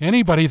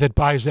 Anybody that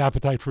buys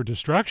Appetite for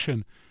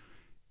Destruction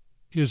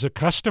is a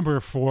customer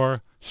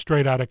for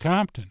Straight Outta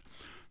Compton.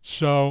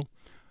 So,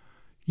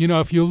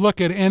 if you look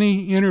at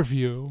any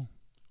interview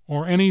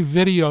or any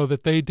video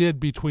that they did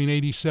between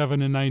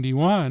 87 and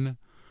 91,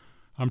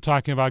 I'm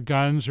talking about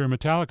Guns or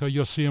Metallica,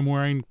 you'll see them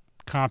wearing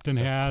Compton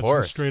hats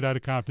and Straight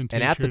Outta Compton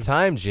t-shirts. And at the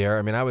time, Jer,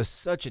 I was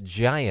such a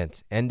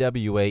giant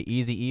NWA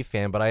Eazy-E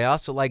fan, but I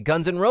also like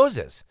Guns N'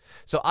 Roses.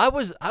 So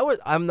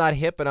I'm not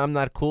hip and I'm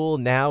not cool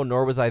now,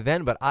 nor was I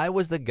then, but I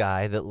was the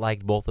guy that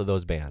liked both of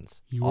those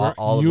bands. You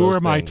all were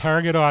those my things.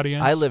 target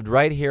audience. I lived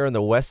right here on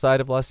the west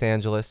side of Los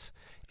Angeles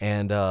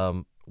and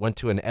went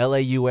to an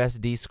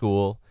LAUSD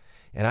school.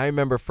 And I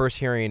remember first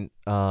hearing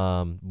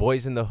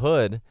Boys in the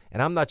Hood,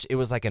 and it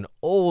was like an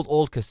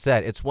old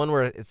cassette. It's one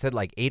where it said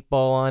like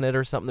 8-Ball on it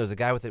or something. There was a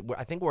guy with it,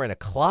 I think wearing a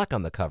clock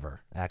on the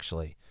cover,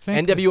 actually.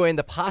 NWA and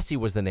the Posse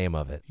was the name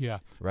of it. Yeah.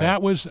 Right.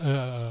 That was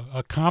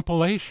a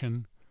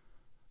compilation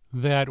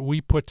that we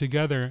put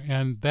together,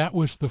 and that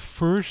was the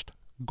first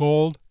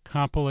gold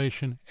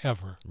compilation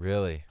ever.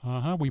 Really?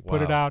 We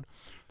put it Wow. out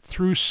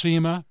through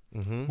SEMA,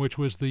 Mm-hmm. which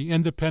was the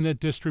independent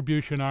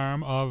distribution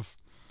arm of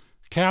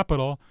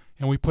Capitol,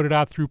 and we put it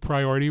out through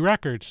Priority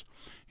Records.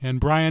 And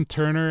Brian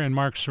Turner and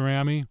Mark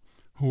Cerami,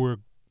 who were,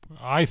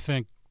 I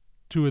think,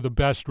 two of the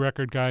best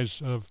record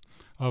guys of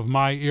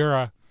my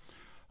era,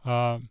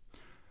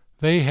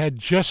 they had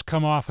just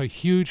come off a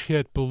huge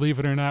hit, believe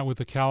it or not, with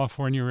the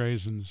California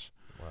Raisins.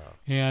 Wow.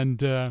 And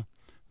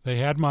they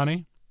had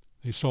money.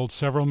 They sold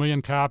several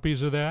million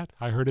copies of that.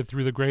 I heard it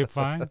through the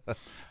grapevine.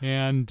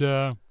 And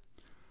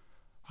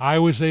I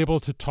was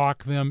able to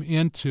talk them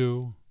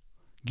into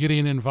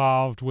getting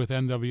involved with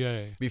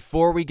NWA.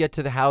 Before we get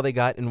to how they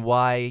got and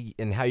why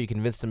and how you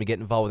convinced them to get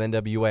involved with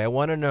NWA, I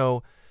want to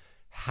know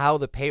how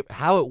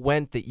it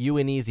went that you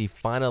and Eazy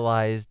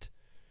finalized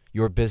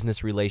your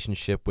business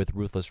relationship with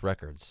Ruthless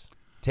Records.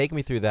 Take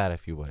me through that,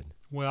 if you would.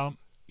 Well,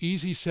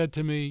 Eazy said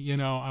to me,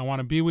 I want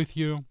to be with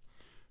you.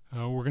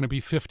 We're going to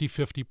be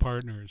 50-50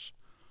 partners.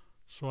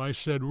 So I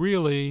said,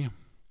 really,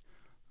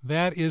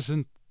 that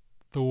isn't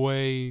the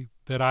way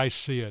that I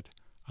see it.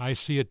 I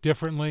see it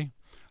differently.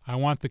 I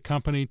want the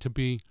company to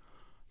be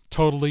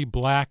totally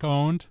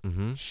black-owned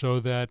Mm-hmm. so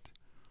that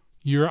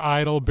your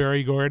idol,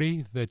 Berry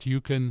Gordy, that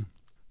you can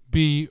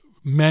be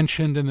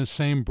mentioned in the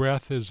same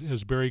breath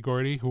as Berry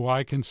Gordy, who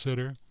I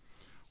consider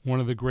one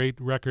of the great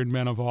record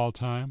men of all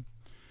time.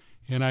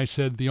 And I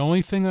said, the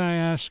only thing I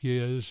ask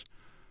you is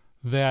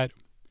that,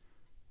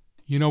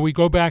 you know, we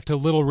go back to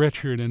Little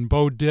Richard and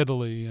Bo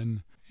Diddley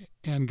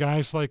and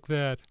guys like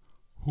that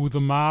who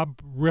the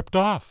mob ripped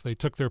off. They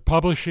took their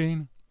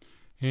publishing,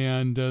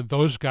 and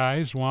those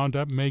guys wound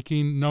up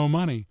making no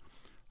money.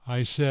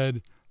 I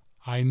said,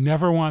 I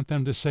never want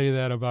them to say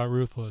that about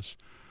Ruthless.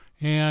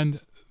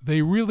 And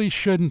they really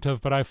shouldn't have,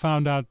 but I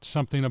found out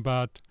something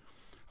about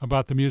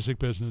the music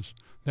business,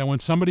 that when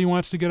somebody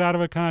wants to get out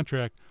of a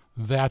contract,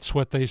 that's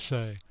what they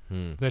say,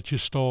 that you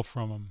stole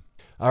from them.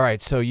 All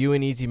right, so you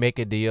and Easy make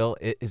a deal.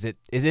 Is it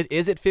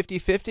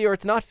 50-50 or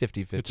it's not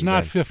 50-50? It's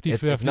not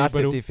 50-50, It's not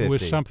 50-50. but it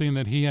was something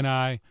that he and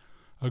I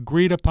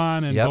agreed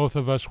upon, and Yep. both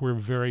of us were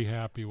very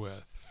happy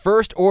with.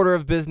 First order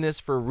of business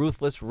for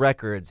Ruthless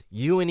Records,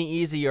 you and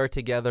Easy are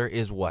together,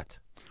 is what?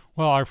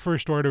 Well, our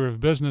first order of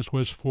business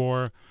was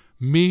for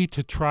me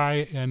to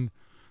try and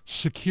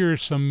secure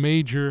some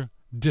major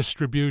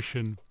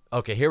distribution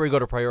Okay, here we go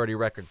to Priority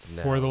Records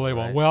now. for the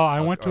label. right? Well, I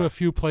Okay, went to all a right.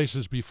 few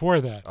places before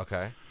that.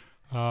 Okay.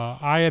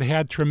 I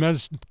had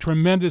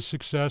tremendous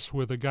success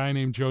with a guy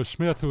named Joe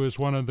Smith, who is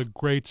one of the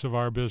greats of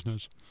our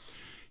business.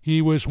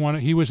 He was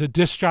a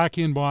disc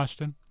jockey in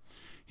Boston.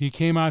 He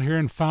came out here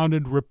and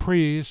founded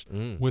Reprise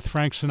with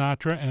Frank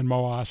Sinatra and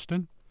Mo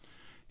Austin.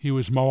 He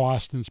was Mo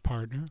Austin's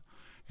partner,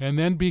 and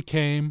then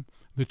became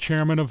the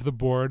chairman of the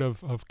board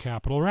of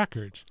Capitol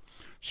Records.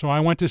 So I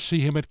went to see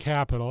him at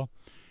Capitol,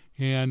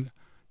 and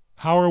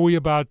how are we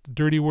about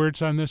dirty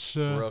words on this?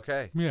 We're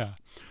okay. Yeah.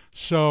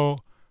 So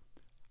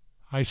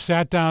I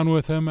sat down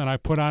with him, and I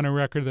put on a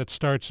record that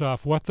starts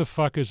off, "What the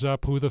fuck is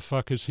up? Who the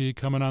fuck is he?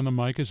 Coming on the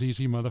mic is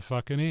Easy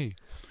Motherfucking E."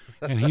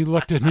 And he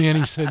looked at me and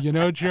he said, "You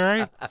know,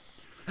 Jerry,"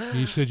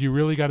 he said, "you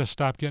really got to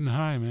stop getting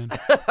high, man."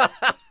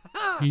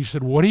 He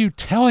said, "What are you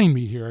telling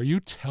me here? Are you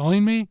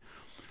telling me?"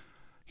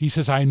 He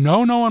says, "I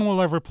know no one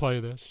will ever play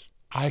this.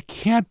 I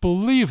can't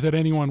believe that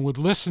anyone would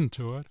listen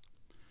to it."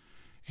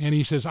 And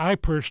he says, "I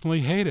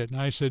personally hate it." And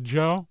I said,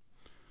 "Joe,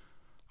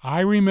 I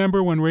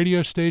remember when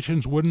radio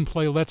stations wouldn't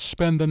play Let's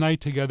Spend the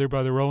Night Together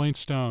by the Rolling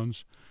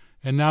Stones,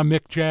 and now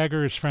Mick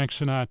Jagger is Frank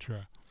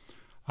Sinatra."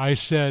 I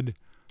said,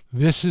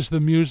 "This is the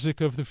music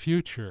of the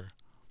future.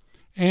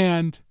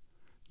 And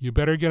you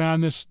better get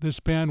on this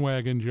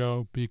bandwagon,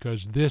 Joe,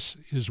 because this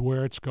is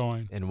where it's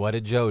going." And what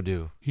did Joe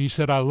do? He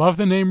said, "I love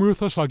the name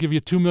Ruthless. I'll give you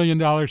 $2 million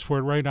for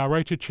it right now. I'll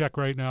write you a check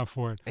right now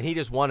for it. And he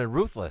just wanted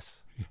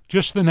Ruthless.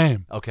 Just the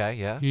name." Okay,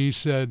 yeah. He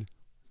said,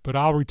 "But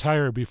I'll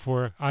retire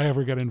before I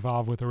ever get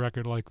involved with a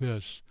record like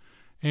this."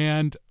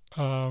 And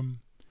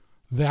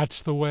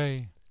that's the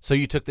way. So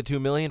you took the $2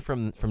 million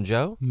from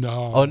Joe?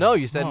 No. Oh no,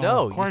 you said of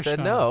no. You course said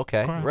not. no.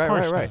 Okay. Of Right.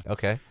 course not.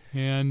 Okay.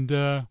 And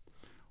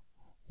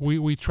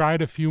we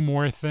tried a few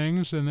more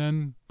things, and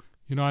then,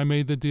 you know, I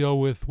made the deal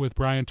with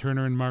Brian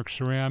Turner and Mark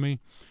Cerami,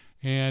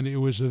 and it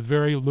was a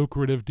very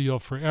lucrative deal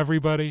for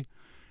everybody,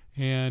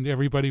 and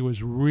everybody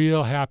was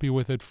real happy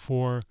with it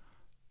for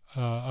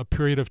a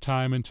period of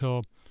time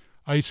until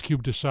Ice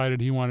Cube decided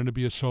he wanted to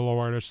be a solo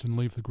artist and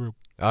leave the group.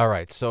 All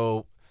right.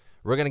 So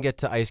we're gonna get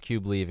to Ice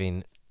Cube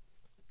leaving.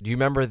 Do you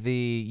remember the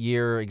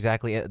year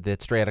exactly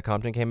that Straight Outta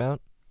Compton came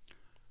out?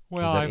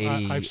 Well, Was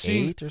that I've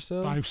seen 88 or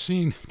so? I've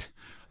seen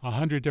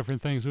 100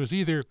 different things. It was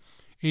either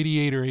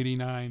 88 or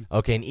 89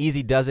 Okay, and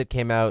Easy Does It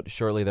came out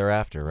shortly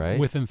thereafter, right?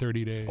 within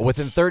 30 days.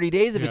 Within 30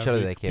 days of Yeah, each other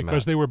be- they came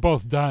because out. they were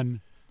both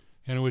done,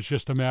 and it was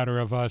just a matter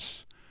of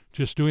us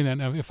just doing that.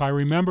 Now, if I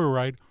remember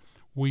right,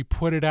 we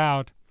put it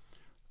out,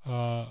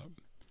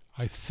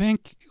 I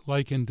think,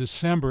 like in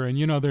December. And,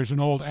 you know, there's an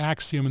old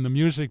axiom in the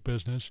music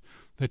business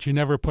that you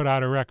never put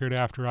out a record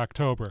after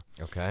October,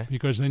 Okay.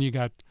 because then you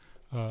got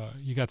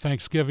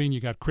Thanksgiving, you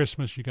got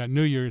Christmas, you got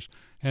New Year's,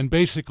 and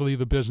basically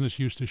the business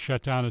used to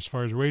shut down as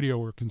far as radio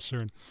were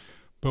concerned.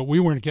 But we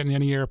weren't getting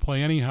any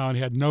airplay anyhow and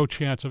had no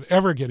chance of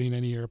ever getting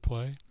any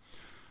airplay.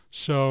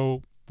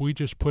 So we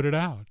just put it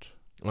out.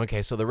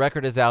 Okay, so the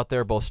record is out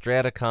there, both Straight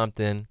Outta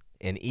Compton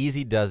and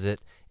Easy Does It.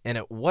 And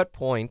at what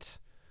point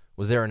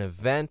was there an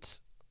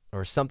event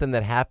or something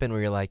that happened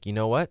where you're like, you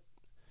know what?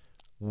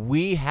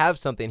 We have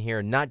something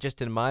here, not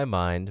just in my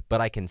mind,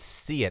 but I can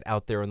see it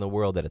out there in the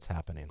world that it's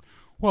happening.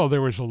 Well,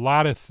 there was a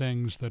lot of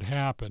things that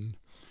happened,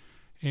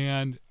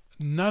 and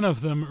none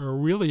of them are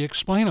really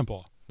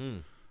explainable.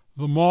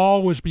 The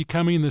mall was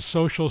becoming the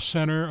social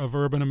center of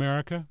urban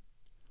America.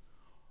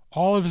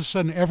 All of a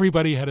sudden,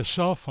 everybody had a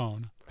cell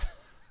phone,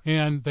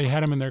 and they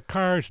had them in their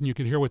cars, and you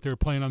could hear what they were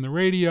playing on the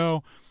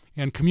radio,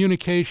 and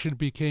communication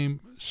became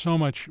so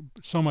much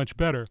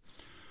better.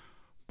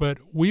 But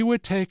we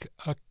would take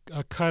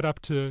a cut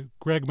up to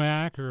Greg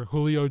Mack or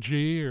Julio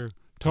G or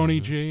Tony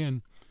G,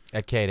 and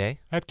At K-Day?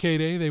 at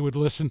K-Day they would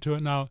listen to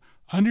it. Now,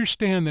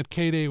 understand that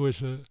K-Day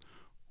was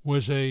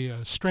a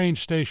strange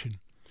station.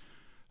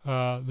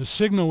 The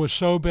signal was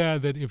so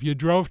bad that if you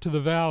drove to the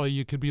valley,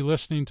 you could be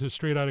listening to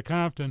Straight Outta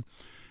Compton,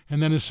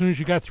 and then as soon as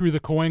you got through the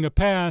Cahuenga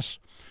Pass,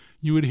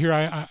 you would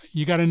hear,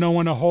 you got to know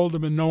when to hold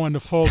them and know when to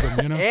fold them,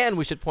 you know? And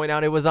we should point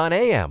out it was on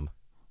AM.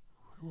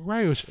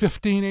 Right, it was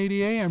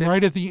 1580 AM,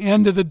 right at the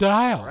end of the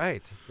dial.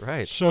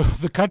 Right. So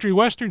the country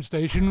western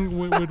station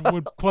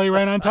would play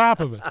right on top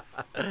of it.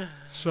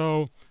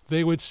 So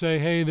they would say,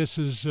 hey, this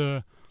is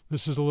a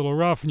little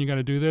rough and you got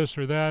to do this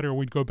or that, or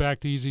we'd go back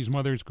to Easy's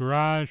mother's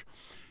garage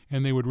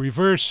and they would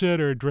reverse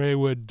it, or Dre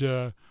would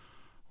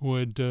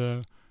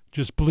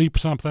just bleep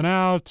something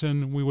out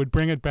and we would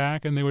bring it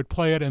back and they would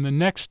play it, and the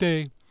next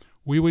day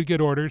we would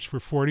get orders for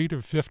 40 to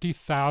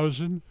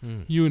 50,000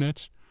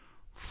 units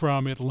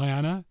from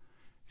Atlanta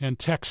and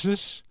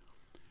Texas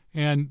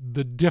and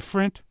the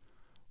different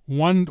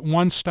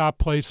one-stop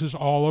places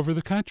all over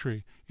the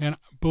country. And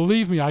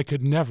believe me, I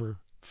could never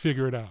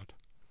figure it out.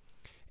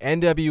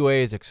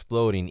 NWA is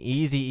exploding.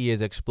 Eazy-E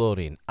is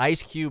exploding.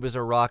 Ice Cube is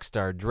a rock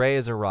star. Dre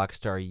is a rock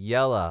star.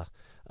 Yella,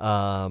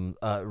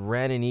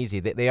 Ren and Easy.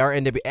 They are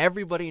NWA.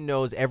 Everybody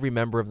knows every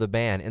member of the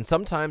band. And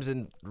sometimes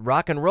in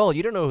rock and roll,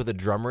 you don't know who the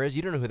drummer is.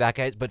 You don't know who that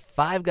guy is. But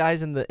 5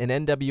 guys in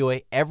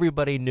NWA,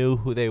 everybody knew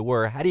who they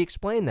were. How do you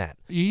explain that?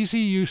 Easy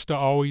used to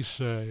always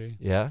say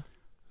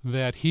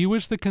that he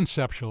was the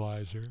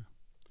conceptualizer,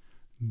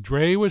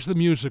 Dre was the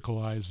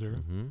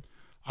musicalizer,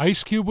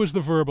 Ice Cube was the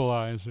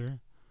verbalizer,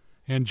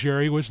 and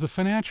Jerry was the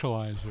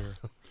financializer.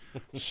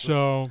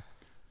 So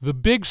the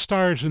big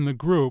stars in the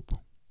group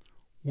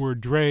were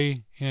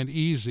Dre and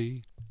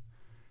Easy.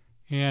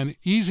 And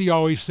Easy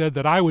always said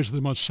that I was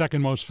the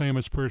second most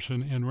famous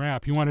person in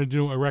rap. He wanted to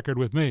do a record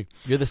with me.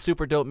 You're the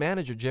super dope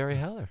manager, Jerry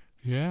Heller.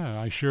 Yeah,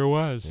 I sure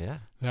was. Yeah.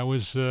 That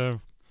was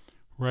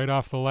right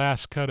off the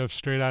last cut of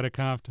Straight Outta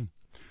Compton.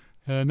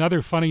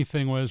 Another funny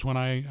thing was when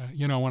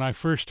I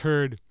first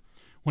heard,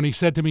 when he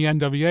said to me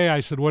NWA, I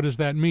said, what does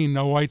that mean?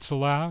 No whites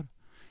allowed?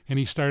 And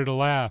he started to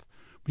laugh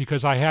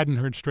because I hadn't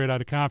heard Straight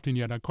Outta Compton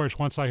yet. Of course,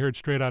 once I heard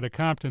Straight Outta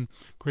Compton,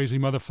 crazy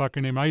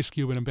motherfucker named Ice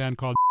Cube in a band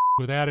called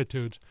with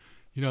Attitudes,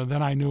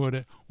 then I knew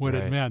what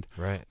it meant.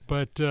 Right.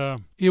 But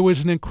it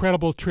was an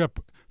incredible trip.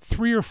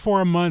 3 or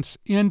 4 months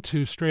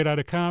into Straight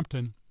Outta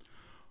Compton,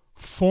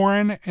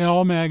 Foreign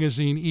Elle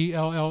magazine,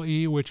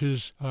 ELLE, which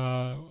is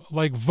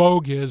like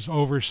Vogue is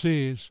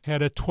overseas,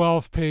 had a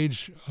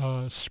 12-page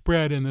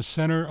spread in the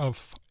center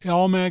of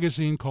Elle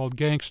magazine called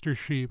Gangster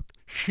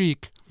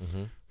Chic,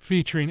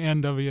 featuring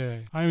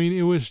NWA. I mean,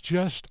 it was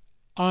just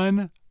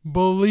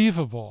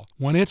unbelievable.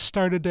 When it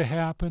started to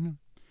happen,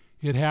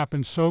 it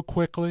happened so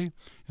quickly.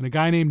 And a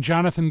guy named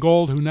Jonathan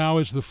Gold, who now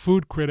is the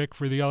food critic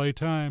for the LA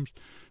Times,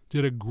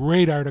 did a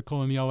great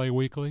article in the LA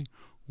Weekly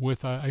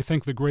with, I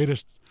think, the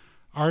greatest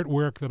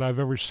artwork that I've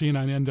ever seen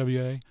on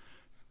NWA.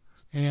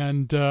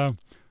 And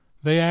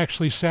they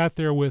actually sat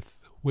there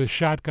with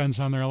shotguns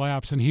on their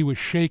laps, and he was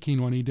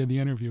shaking when he did the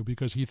interview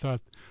because he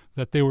thought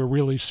that they were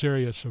really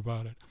serious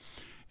about it.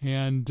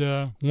 And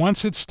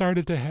once it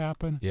started to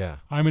happen,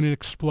 it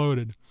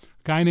exploded. A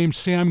guy named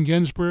Sam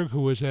Ginsberg, who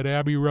was at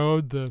Abbey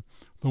Road, the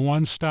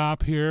one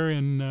stop here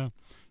in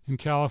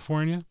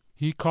California,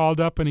 he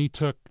called up and he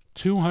took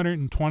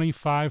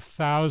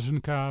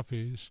 225,000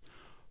 copies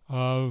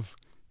of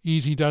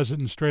Easy Does It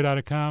and Straight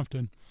Outta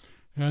Compton.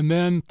 And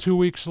then 2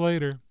 weeks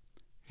later,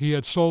 he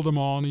had sold them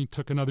all, and he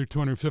took another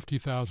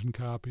 250,000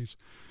 copies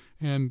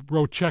and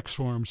wrote checks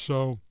for them.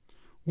 So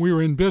we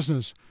were in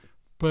business.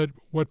 But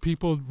what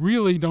people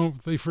really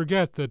they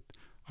forget that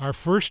our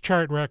first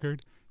chart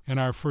record and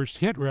our first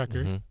hit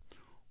record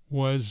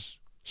was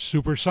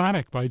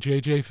Supersonic by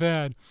J.J.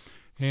 Fad.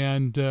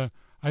 And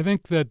I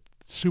think that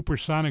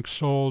Supersonic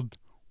sold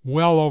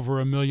well over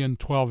 1 million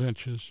 12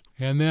 inches.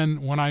 And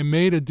then when I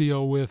made a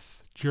deal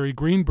with Jerry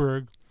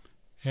Greenberg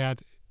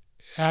at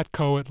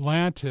Atco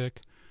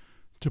Atlantic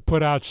to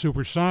put out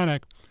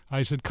Supersonic,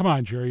 I said, come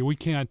on, Jerry, we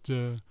can't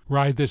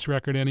ride this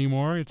record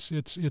anymore.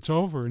 It's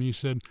over. And he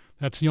said,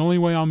 that's the only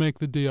way I'll make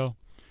the deal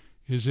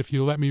is if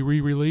you let me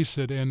re-release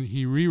it. And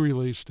he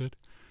re-released it,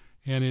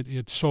 and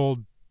it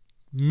sold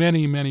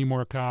many, many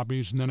more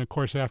copies. And then, of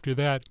course, after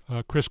that,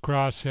 Criss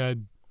Cross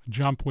had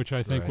Jump, which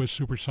I think was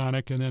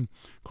Supersonic, and then,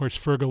 of course,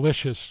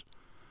 Fergalicious.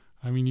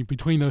 I mean,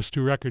 between those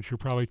two records, you're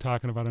probably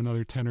talking about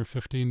another 10 or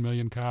 15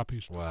 million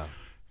copies. Wow.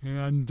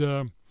 And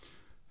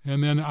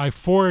then I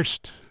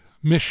forced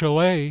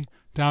Michelet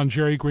down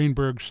Jerry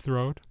Greenberg's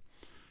throat,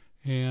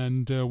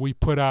 and we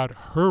put out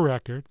her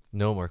record.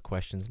 No more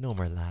questions, no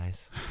more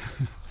lies.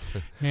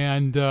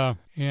 And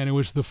it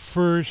was the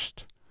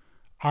first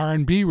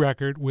R&B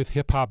record with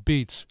hip-hop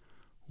beats,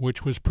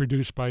 which was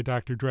produced by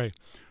Dr. Dre.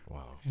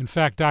 Wow. In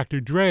fact,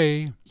 Dr.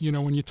 Dre,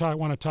 when you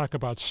want to talk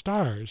about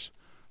stars,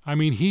 I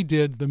mean, he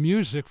did the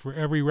music for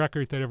every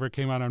record that ever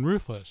came out on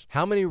Ruthless.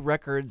 How many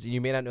records,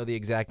 you may not know the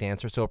exact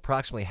answer, so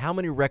approximately how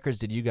many records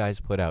did you guys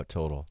put out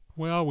total?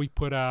 Well, we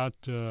put out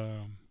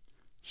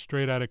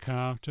Straight Outta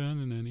Compton,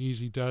 and then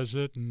Easy Does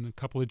It, and a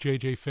couple of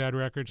J.J. Fad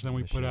records. Then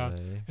we put out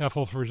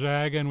Ethel for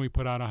Zaggin', we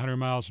put out 100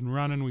 Miles and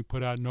Runnin', we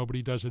put out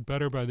Nobody Does It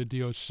Better by the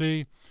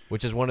DOC.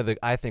 Which is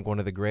I think one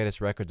of the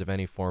greatest records of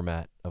any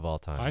format of all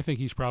time. I think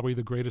he's probably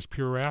the greatest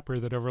pure rapper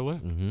that ever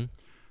lived. Mm-hmm.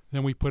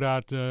 Then we put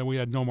out, we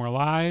had No More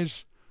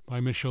Lies by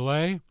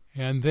Michelet.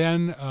 And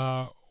then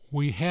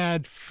we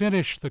had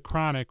finished The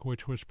Chronic,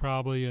 which was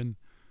probably in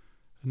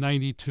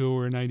 92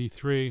 or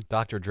 93.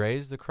 Dr.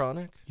 Dre's The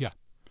Chronic? Yeah.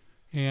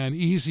 And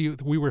Easy,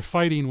 we were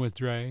fighting with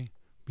Dre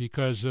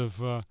because of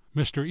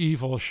Mr.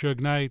 Evil, Suge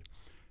Knight.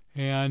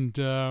 And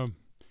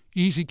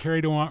Easy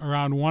carried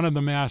around one of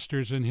the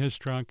masters in his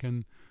trunk,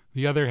 and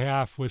the other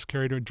half was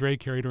Dre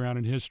carried around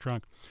in his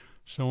trunk.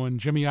 So when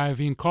Jimmy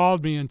Iovine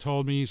called me and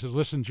told me, he says,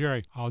 listen,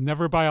 Jerry, I'll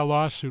never buy a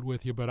lawsuit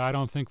with you, but I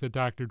don't think that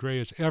Dr. Dre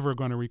is ever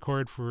going to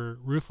record for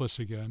Ruthless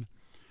again.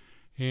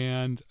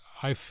 And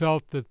I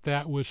felt that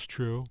that was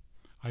true.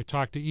 I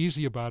talked to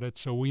Easy about it,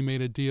 so we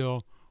made a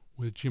deal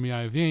with Jimmy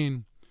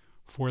Iovine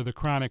for The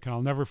Chronic. And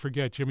I'll never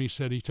forget, Jimmy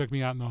said, he took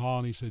me out in the hall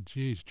and he said,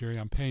 geez, Jerry,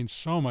 I'm paying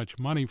so much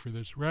money for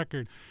this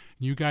record.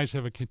 And you guys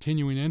have a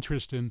continuing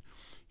interest in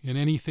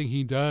anything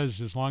he does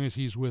as long as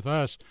he's with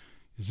us.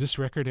 Is this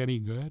record any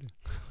good?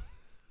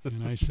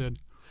 And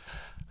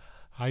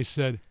I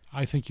said,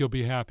 I think you'll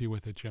be happy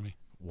with it, Jimmy.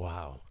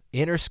 Wow.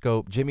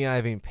 Interscope, Jimmy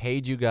Iovine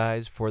paid you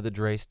guys for the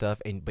Dre stuff,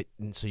 and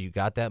so you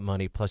got that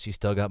money, plus you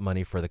still got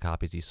money for the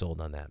copies he sold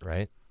on that,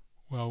 right?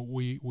 Well,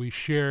 we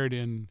shared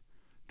in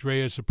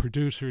Dre as a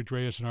producer,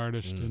 Dre as an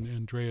artist,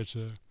 and Dre as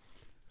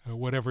a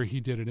whatever he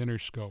did at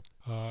Interscope.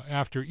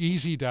 After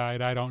Easy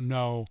died, I don't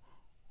know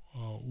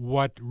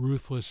what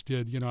Ruthless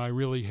did. You know, I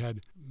really had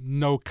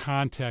no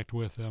contact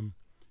with them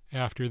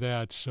after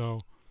that,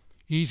 so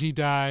Easy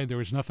died. There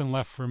was nothing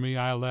left for me.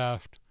 I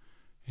left.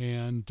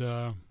 And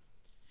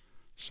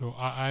so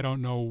I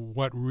don't know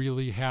what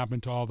really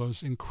happened to all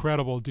those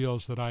incredible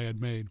deals that I had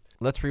made.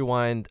 Let's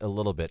rewind a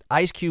little bit.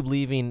 Ice Cube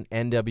leaving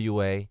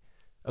NWA.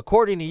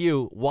 According to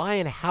you, why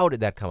and how did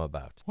that come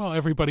about? Well,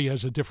 everybody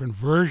has a different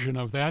version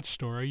of that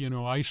story. You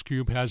know, Ice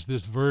Cube has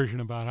this version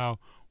about how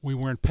we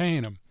weren't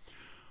paying him.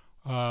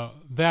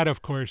 That,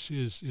 of course,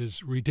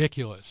 is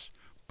ridiculous.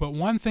 But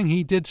one thing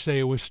he did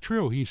say was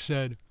true. He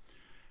said,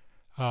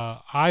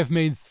 I've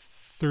made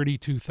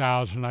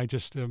 $32,000. I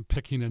just am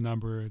picking a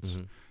number.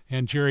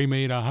 And Jerry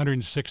made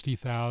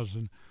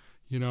 $160,000,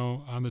 you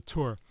know, on the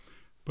tour.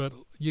 But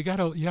you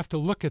have to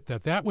look at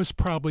that. That was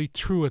probably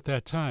true at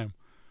that time.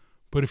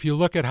 But if you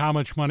look at how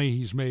much money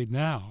he's made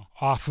now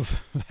off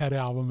of that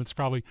album, it's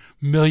probably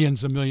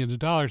millions and millions of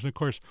dollars. And of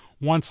course,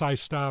 once I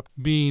stopped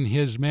being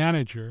his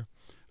manager,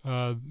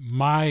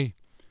 my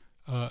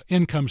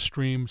income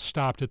stream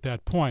stopped at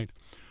that point.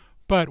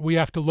 But we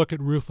have to look at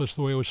Ruthless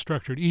the way it was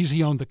structured.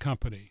 Easy owned the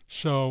company.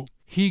 So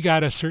he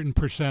got a certain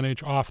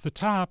percentage off the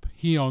top.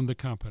 He owned the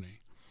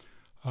company.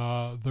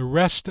 The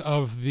rest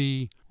of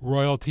the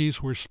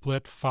royalties were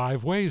split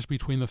 5 ways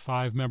between the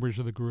 5 members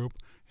of the group,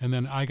 and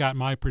then I got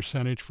my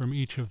percentage from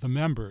each of the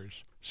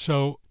members.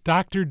 So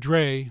Dr.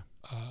 Dre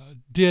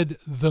did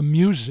the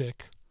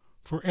music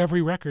for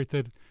every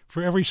record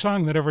for every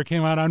song that ever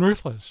came out on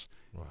Ruthless.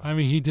 Wow. I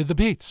mean, he did the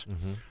beats.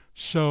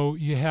 So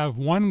you have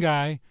one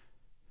guy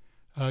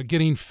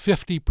getting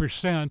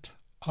 50%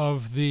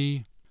 of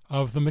the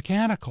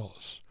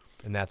mechanicals.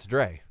 And that's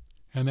Dre.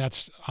 And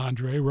that's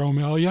Andre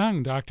Romel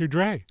Young, Dr.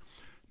 Dre.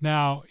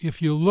 Now,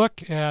 if you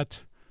look at,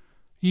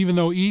 even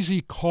though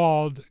Easy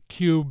called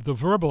Cube the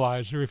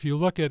verbalizer, if you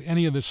look at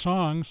any of the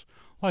songs,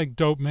 like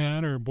Dope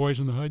Man or Boys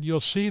in the Hood, you'll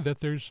see that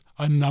there's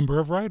a number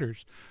of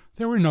writers.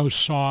 There were no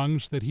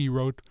songs that he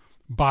wrote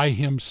by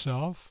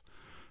himself.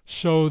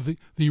 So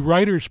the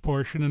writer's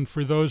portion, and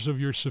for those of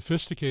your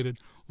sophisticated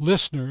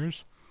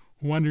listeners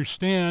who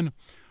understand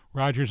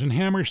Rodgers and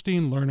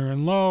Hammerstein, Lerner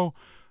and Lowe,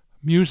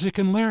 music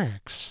and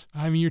lyrics.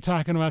 I mean, you're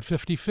talking about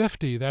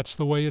 50-50. That's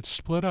the way it's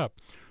split up.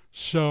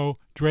 So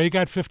Dre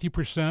got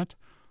 50%.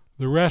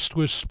 The rest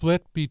was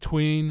split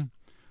between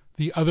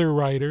the other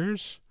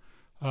writers.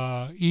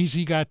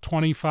 Easy got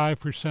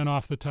 25%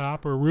 off the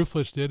top, or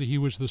Ruthless did. He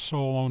was the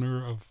sole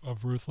owner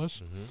of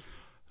Ruthless.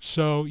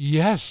 So,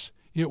 yes,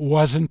 it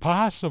wasn't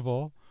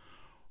possible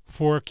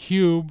for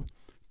Cube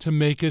to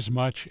make as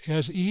much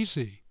as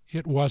Easy.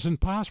 It wasn't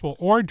possible.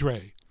 Or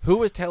Dre. Who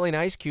was telling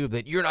Ice Cube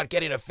that you're not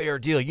getting a fair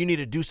deal? You need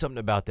to do something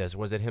about this.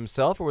 Was it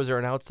himself, or was there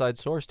an outside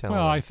source telling him?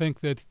 Well, I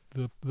think that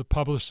the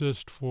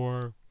publicist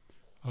for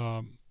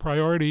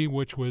Priority,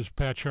 which was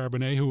Pat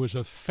Charbonnet, who was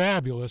a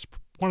fabulous,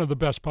 one of the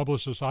best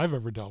publicists I've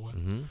ever dealt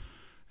with.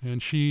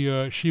 And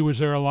she was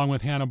there along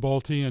with Hannah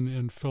Bolte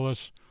and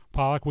Phyllis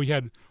Pollock. We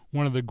had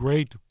one of the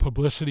great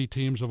publicity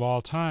teams of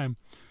all time.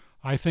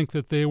 I think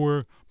that they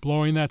were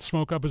blowing that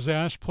smoke up his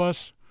ass.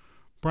 Plus,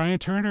 Brian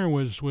Turner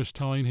was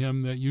telling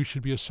him that you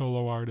should be a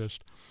solo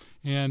artist.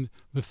 And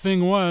the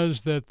thing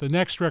was that the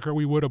next record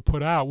we would have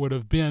put out would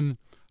have been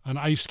an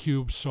Ice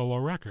Cube solo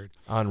record.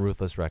 On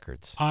Ruthless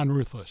Records. On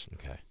Ruthless.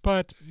 Okay.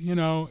 But, you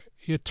know,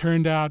 it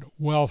turned out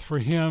well for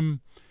him.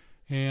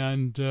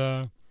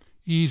 And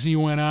Easy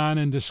went on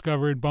and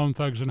discovered Bone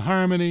Thugs and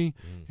Harmony.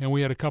 And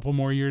we had a couple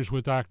more years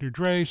with Dr.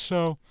 Dre.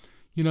 So,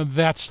 you know,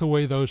 that's the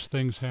way those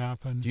things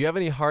happen. Do you have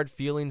any hard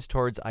feelings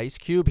towards Ice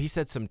Cube? He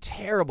said some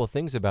terrible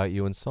things about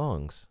you in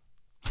songs.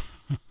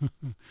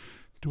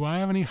 Do I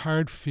have any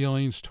hard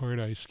feelings toward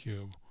Ice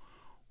Cube?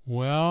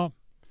 Well,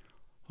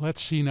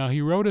 let's see now.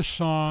 He wrote a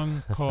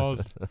song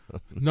called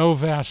No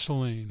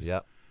Vaseline.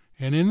 Yep.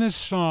 And in this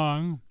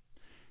song,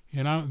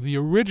 the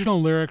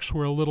original lyrics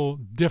were a little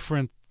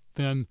different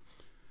than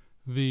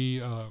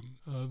the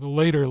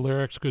later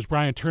lyrics, because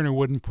Brian Turner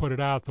wouldn't put it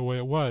out the way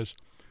it was.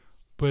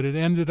 But he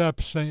ended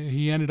up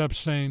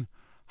saying,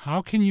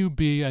 "How can you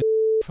be a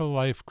for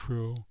life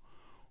crew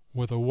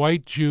with a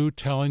white Jew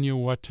telling you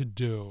what to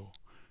do?"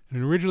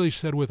 And it originally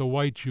said with a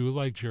white Jew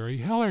like Jerry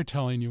Heller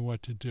telling you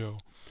what to do.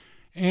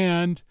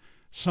 And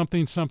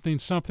something, something,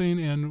 something,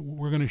 and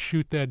we're going to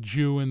shoot that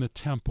Jew in the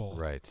temple.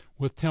 Right.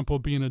 With temple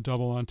being a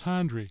double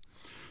entendre.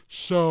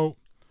 So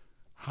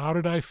how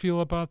did I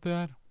feel about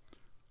that?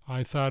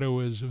 I thought it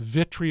was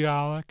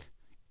vitriolic,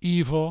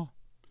 evil,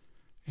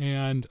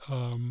 and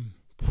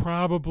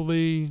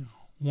probably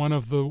one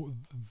of the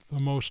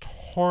most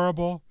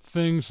horrible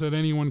things that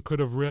anyone could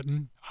have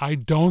written. I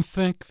don't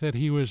think that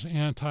he was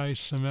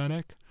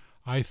anti-Semitic.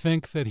 I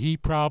think that he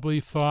probably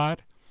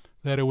thought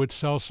that it would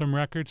sell some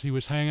records. He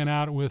was hanging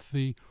out with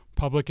the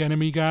Public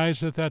Enemy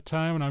guys at that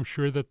time, and I'm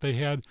sure that they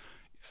had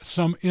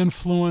some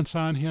influence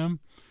on him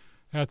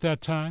at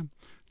that time,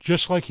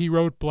 just like he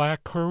wrote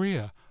Black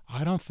Korea.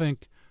 I don't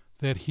think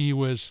that he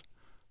was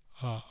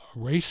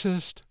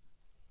racist.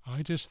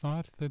 I just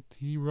thought that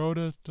he wrote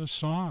a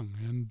song,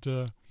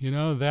 and,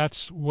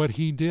 that's what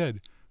he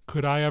did.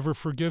 Could I ever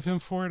forgive him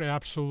for it?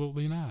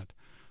 Absolutely not.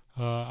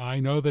 I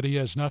know that he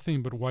has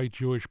nothing but white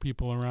Jewish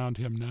people around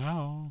him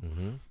now,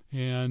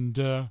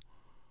 and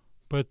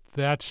but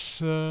that's...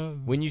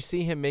 When you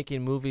see him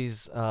making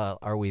movies,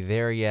 Are We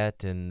There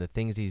Yet, and the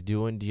things he's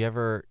doing, do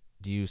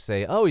you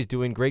say, oh, he's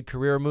doing great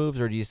career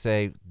moves, or do you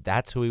say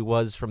that's who he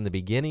was from the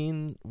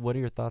beginning? What are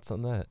your thoughts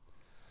on that?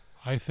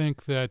 I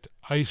think that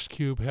Ice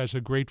Cube has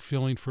a great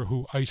feeling for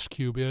who Ice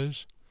Cube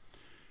is.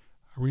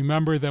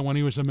 Remember that when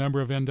he was a member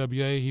of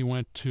NWA,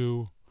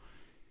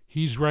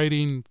 he's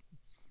writing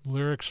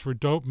lyrics for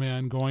Dope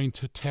Man going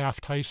to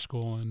Taft High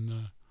School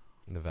in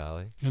the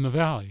Valley. In the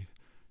Valley.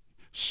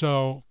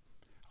 So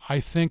I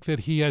think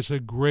that he has a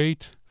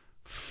great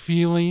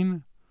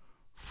feeling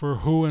for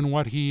who and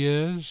what he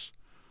is.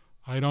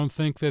 I don't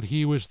think that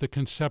he was the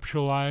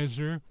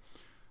conceptualizer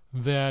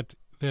that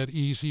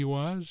Easy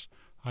was.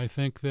 I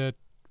think that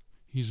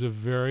he's a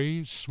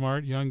very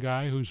smart young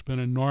guy who's been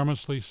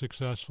enormously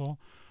successful.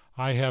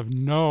 I have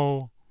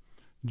no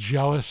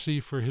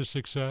jealousy for his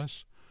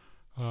success.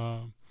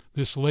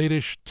 This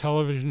latest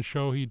television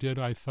show he did,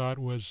 I thought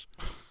was,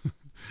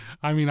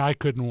 I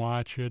couldn't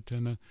watch it.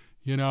 And,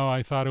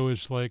 I thought it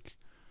was like,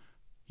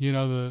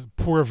 the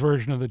poor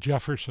version of the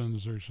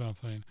Jeffersons or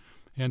something.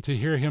 And to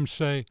hear him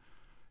say,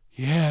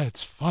 yeah,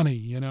 it's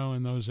funny,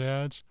 in those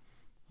ads.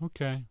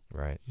 Okay.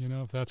 Right.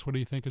 If that's what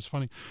you think is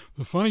funny.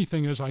 The funny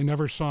thing is I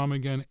never saw him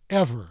again,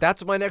 ever.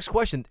 That's my next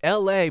question.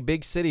 L.A.,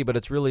 big city, but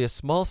it's really a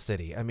small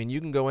city. I mean,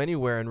 you can go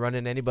anywhere and run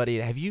into anybody.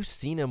 Have you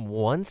seen him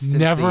once since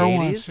Never the 80s?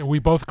 once. We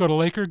both go to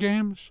Laker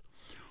games.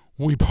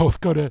 We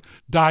both go to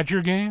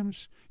Dodger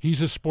games.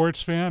 He's a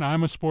sports fan.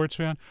 I'm a sports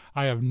fan.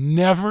 I have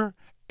never,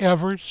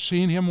 ever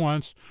seen him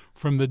once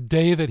from the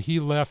day that he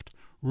left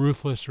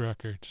Ruthless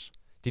Records.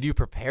 Did you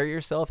prepare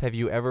yourself? Have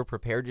you ever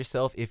prepared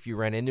yourself if you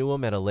ran into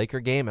him at a Laker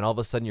game and all of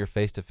a sudden you're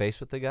face-to-face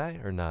with the guy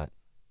or not?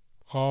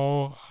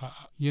 Oh,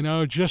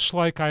 just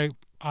like I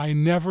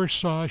never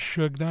saw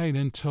Suge Knight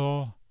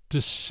until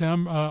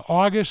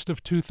August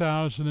of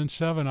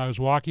 2007. I was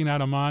walking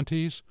out of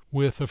Monty's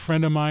with a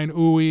friend of mine,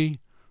 Uwe,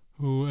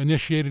 who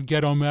initiated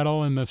Ghetto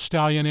Metal and the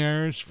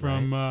Stallionaires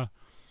from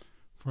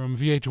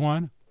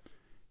VH1.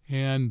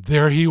 And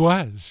there he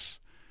was.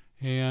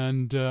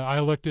 And I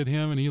looked at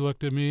him, and he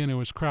looked at me, and it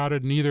was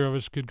crowded, and neither of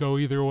us could go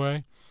either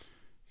way.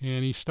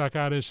 And he stuck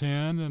out his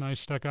hand, and I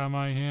stuck out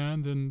my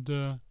hand, and...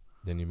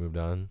 then you moved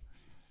on?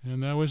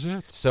 And that was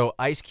it. So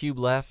Ice Cube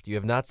left. You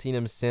have not seen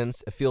him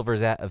since. Feel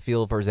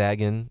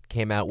Verzagen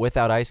came out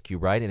without Ice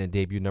Cube, right? And it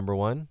debuted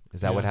 #1.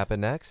 Is that what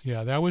happened next?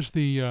 Yeah, that was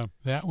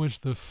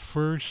the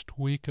first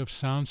week of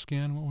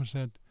SoundScan. What was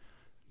that?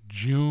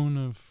 June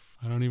of...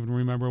 I don't even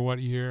remember what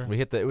year. We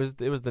hit it was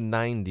the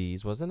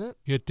 90s, wasn't it?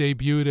 It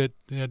debuted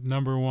at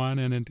 #1,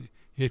 and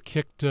it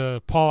kicked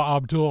Paula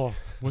Abdul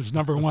was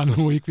 #1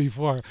 the week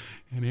before,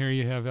 and here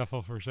you have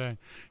Ethel Versailles.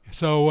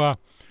 So,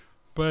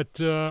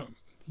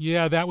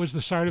 that was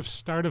the start of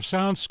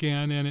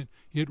SoundScan, and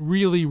it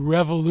really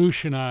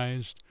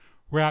revolutionized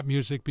rap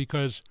music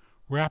because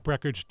rap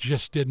records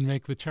just didn't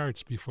make the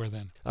charts before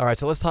then. All right,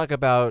 so let's talk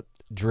about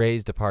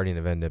Dre's departing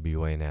of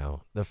NWA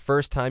now. The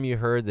first time you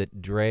heard that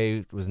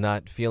Dre was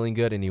not feeling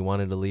good and he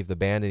wanted to leave the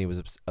band and he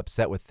was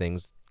upset with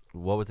things,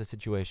 what was the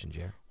situation,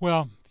 Jer?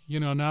 Well,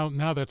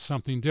 now that's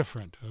something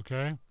different,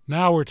 okay?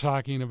 Now we're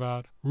talking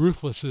about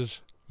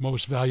Ruthless's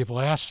most valuable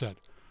asset.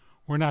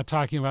 We're not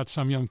talking about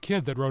some young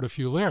kid that wrote a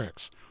few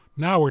lyrics.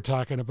 Now we're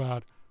talking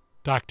about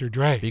Dr.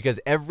 Dre.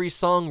 Because every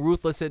song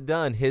Ruthless had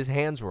done, his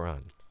hands were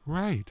on.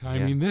 Right. I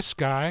mean, this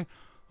guy,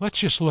 let's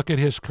just look at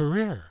his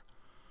career.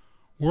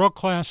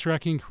 World-class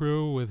Wrecking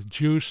Crew with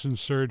Juice and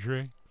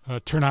Surgery,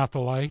 Turn Out the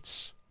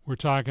Lights. We're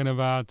talking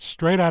about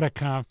Straight Outta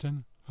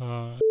Compton,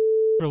 for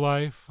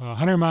Life,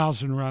 100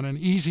 Miles and Running,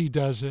 Easy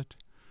Does It.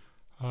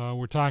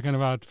 We're talking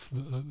about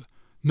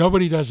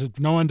Nobody Does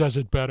It, No One Does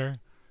It Better,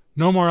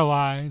 No More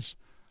Lies,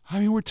 I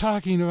mean, we're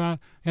talking about,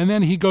 and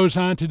then he goes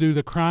on to do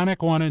The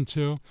Chronic 1 and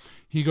 2.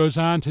 He goes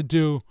on to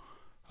do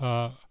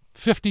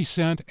 50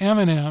 Cent,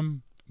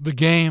 Eminem, The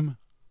Game.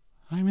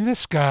 I mean,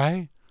 this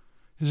guy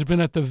has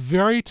been at the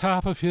very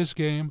top of his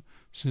game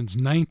since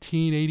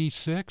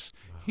 1986.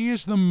 He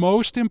is the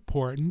most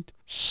important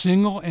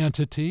single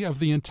entity of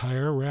the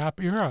entire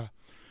rap era.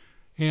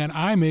 And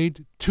I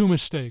made two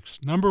mistakes.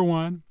 Number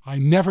one, I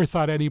never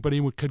thought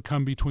anybody could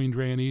come between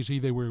Dre and Easy.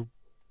 They were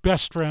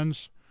best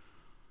friends.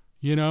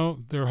 You know,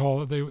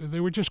 they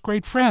were just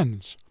great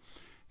friends.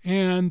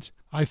 And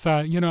I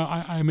thought, you know,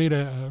 I made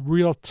a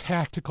real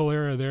tactical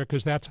error there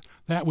because that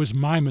was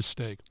my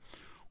mistake.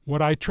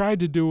 What I tried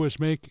to do was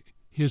make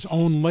his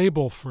own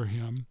label for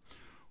him,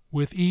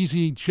 with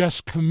Easy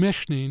just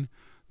commissioning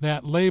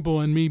that label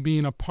and me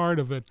being a part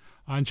of it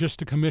on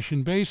just a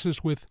commission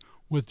basis with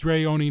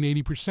Dre owning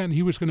 80%.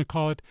 He was going to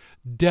call it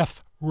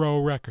Death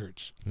Row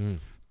Records,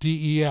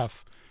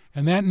 DEF.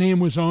 And that name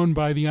was owned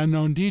by the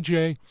Unknown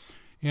DJ,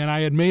 and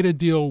I had made a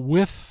deal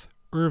with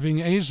Irving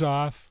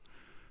Azoff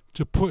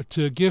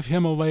to give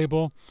him a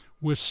label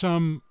with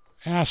some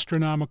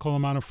astronomical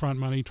amount of front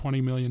money,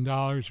 $20 million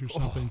or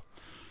something.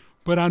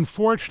 But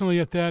unfortunately,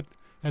 at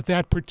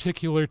that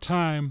particular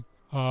time,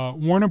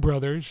 Warner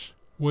Brothers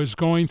was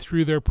going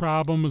through their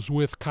problems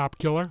with Cop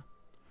Killer,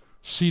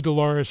 C.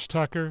 Dolores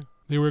Tucker.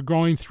 They were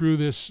going through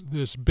this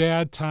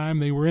bad time.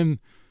 They were in,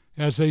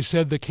 as they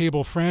said, the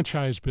cable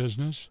franchise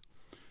business.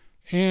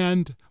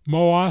 And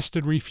Mo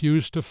Austin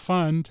refused to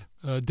fund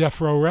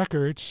Death Row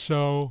Records,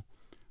 so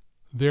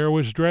there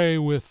was Dre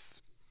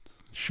with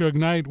Suge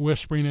Knight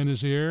whispering in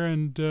his ear,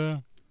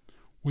 and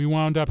we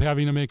wound up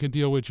having to make a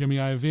deal with Jimmy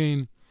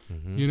Iovine.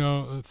 Mm-hmm. You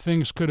know,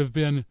 things could have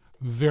been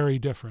very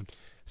different.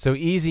 So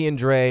Easy and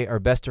Dre are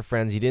best of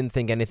friends. You didn't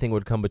think anything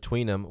would come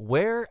between them.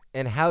 Where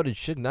and how did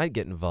Suge Knight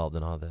get involved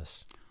in all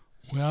this?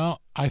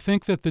 Well, I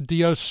think that the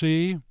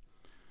DOC,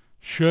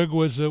 Suge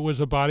was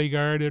a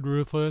bodyguard at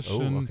Ruthless.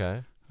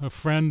 Okay. A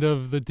friend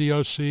of the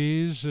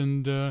DOC's,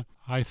 and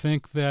I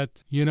think that,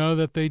 you know,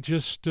 that they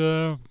just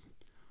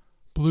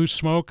blew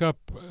smoke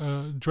up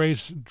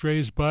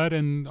Dre's butt,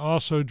 and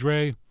also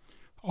Dre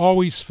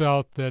always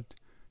felt that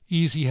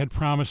Easy had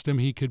promised him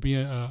he could be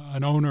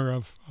an owner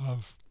of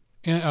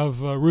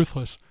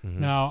Ruthless. Mm-hmm.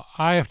 Now,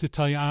 I have to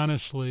tell you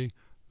honestly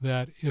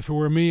that if it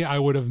were me, I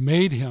would have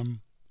made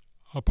him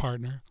a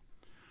partner.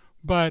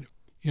 But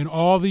in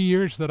all the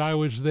years that I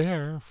was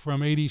there,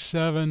 from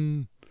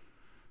 87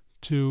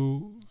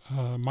 to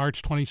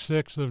March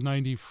 26th of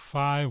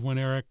 95, when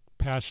Eric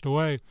passed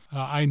away,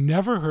 I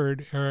never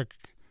heard Eric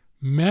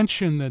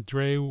mention that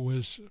Dre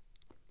was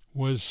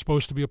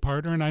supposed to be a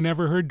partner, and I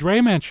never heard Dre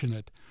mention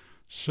it.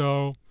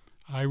 So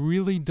I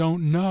really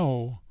don't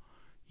know,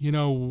 you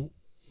know,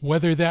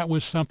 whether that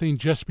was something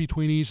just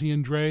between Easy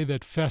and Dre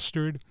that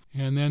festered,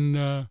 and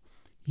then,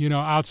 you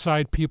know,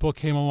 outside people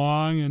came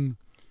along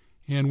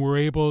and were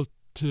able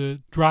to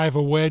drive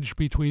a wedge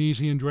between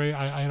Easy and Dre.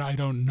 I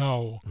don't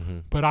know. Mm-hmm.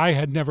 But I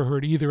had never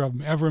heard either of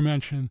them ever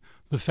mention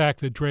the fact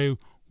that Dre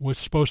was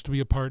supposed to be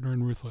a partner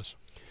in Ruthless.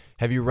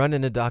 Have you run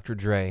into Dr.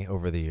 Dre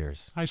over the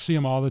years? I see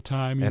him all the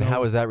time. And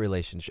how is that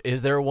relationship?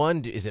 Is there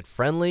one? Is it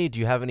friendly? Do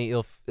you have any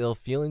ill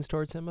feelings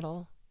towards him at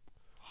all?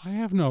 I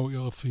have no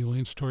ill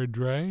feelings toward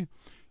Dre.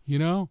 You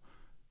know,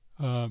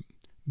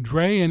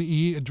 Dre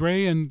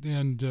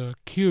and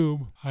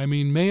Cube, I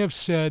mean, may have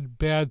said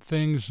bad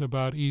things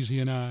about Easy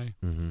and I,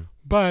 mm-hmm.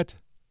 but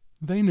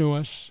they knew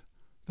us.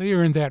 They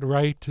earned that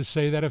right to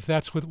say that if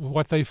that's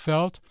what they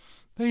felt.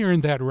 They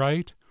earned that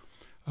right.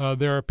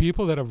 There are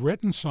people that have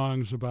written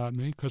songs about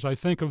me, because I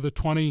think of the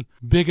 20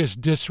 biggest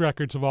diss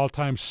records of all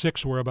time,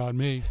 6 were about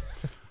me.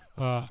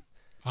 I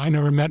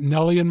never met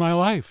Nelly in my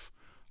life.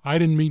 I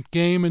didn't meet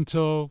Game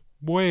until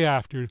way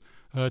after.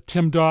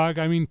 Tim Dog,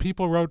 I mean,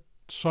 people wrote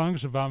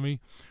songs about me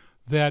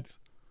that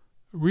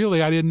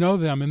really I didn't know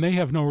them, and they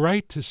have no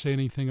right to say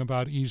anything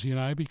about Easy and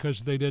I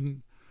because they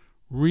didn't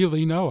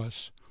really know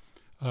us.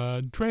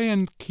 Dre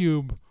and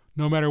Cube,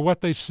 no matter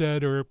what they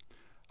said or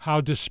how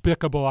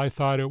despicable I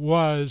thought it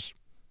was,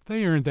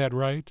 they earned that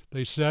right.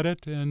 They said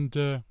it,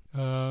 and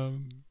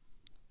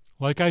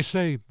like I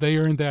say, they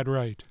earned that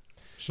right.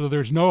 So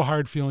there's no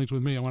hard feelings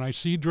with me. And when I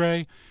see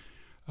Dre,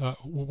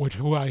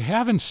 who I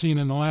haven't seen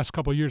in the last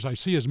couple of years, I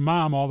see his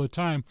mom all the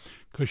time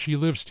because she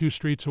lives 2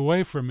 streets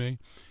away from me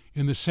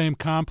in the same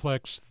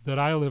complex that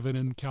I live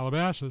in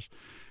Calabasas.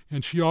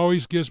 And she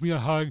always gives me a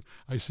hug.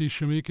 I see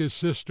Shamika's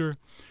sister,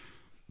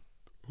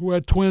 who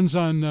had twins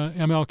on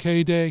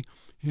MLK Day,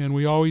 and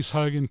we always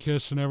hug and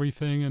kiss and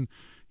everything. And,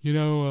 you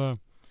know,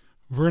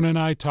 Verna and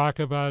I talk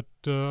about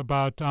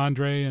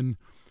Andre, and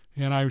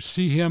I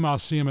see him. I'll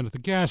see him at the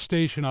gas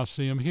station. I'll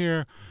see him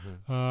here.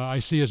 Mm-hmm. I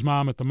see his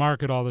mom at the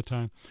market all the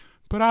time.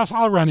 But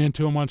I'll run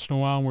into him once in a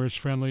while, and we're as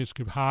friendly as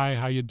hi,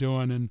 how you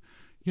doing? And,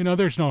 you know,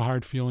 there's no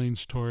hard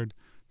feelings toward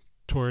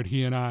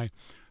he and I.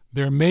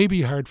 There may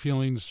be hard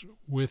feelings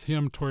with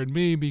him toward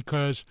me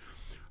because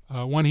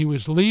when he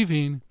was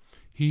leaving,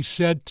 he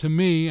said to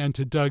me and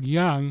to Doug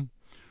Young,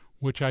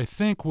 which I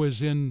think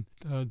was in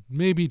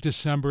maybe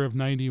December of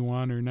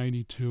 91 or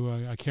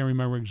 92, I can't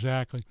remember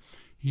exactly.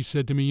 he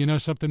said to me, "You know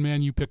something,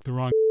 man? You picked the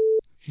wrong."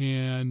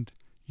 And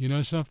you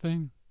know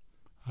something?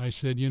 I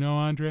said, "You know,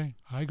 Andre,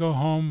 I go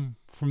home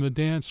from the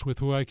dance with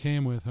who I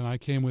came with, and I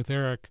came with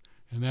Eric,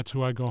 and that's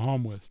who I go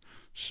home with."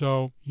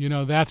 So,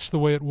 that's the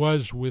way it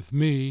was with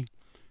me.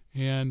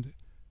 And,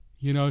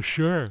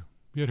 sure,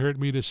 it hurt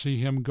me to see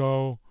him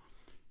go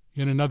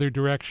in another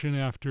direction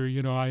after,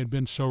 I had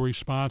been so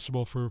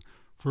responsible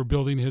for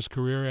building his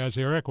career as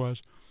Eric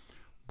was.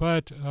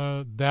 But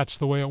that's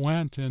the way it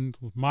went, and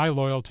my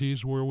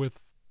loyalties were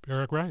with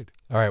Eric Wright.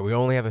 All right, we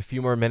only have a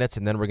few more minutes,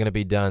 and then we're going to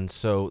be done.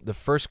 So the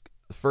first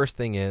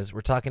thing is,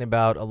 we're talking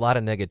about a lot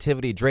of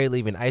negativity, Dre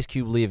leaving, Ice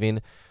Cube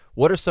leaving.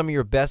 What are some of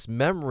your best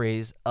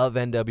memories of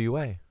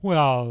NWA?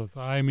 Well,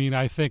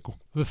 I think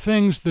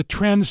the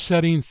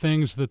trend-setting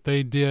things that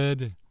they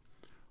did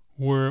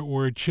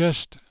were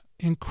just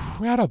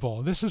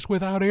incredible. This is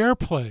without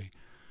airplay.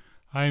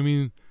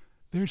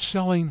 They're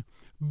selling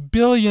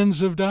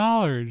billions of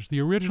dollars.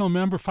 The original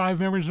 5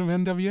 members of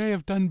NWA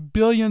have done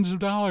billions of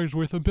dollars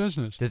worth of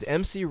business. Does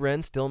MC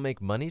Ren still make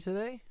money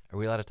today? Are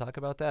we allowed to talk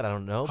about that? I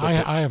don't know.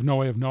 I have no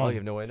way of knowing. Oh, you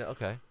have no way to know?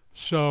 Okay.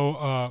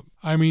 So,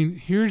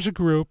 here's a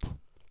group.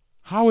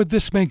 How would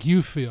this make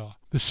you feel?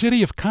 The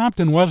city of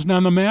Compton wasn't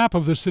on the map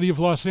of the city of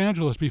Los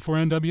Angeles before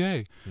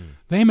NWA.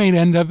 They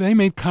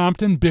made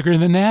Compton bigger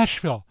than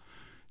Nashville.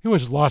 It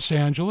was Los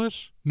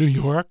Angeles, New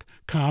York,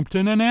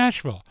 Compton, and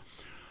Nashville.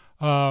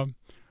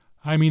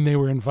 They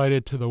were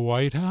invited to the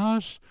White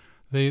House.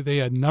 They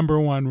had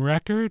 #1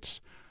 records.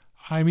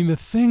 The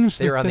things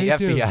they that were on they the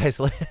do. FBI's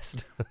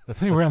list.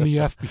 They were on the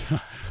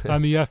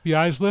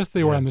FBI's list.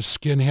 They were on the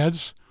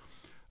Skinheads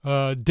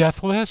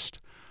death list.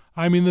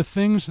 The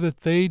things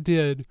that they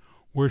did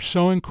were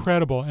so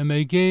incredible, and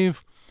they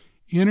gave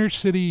inner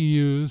city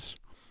youths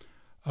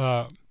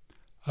a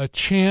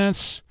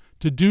chance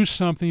to do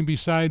something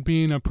beside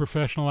being a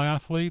professional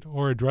athlete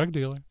or a drug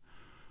dealer.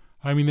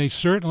 They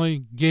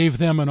certainly gave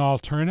them an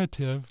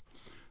alternative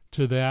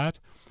to that.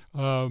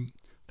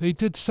 They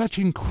did such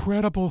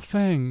incredible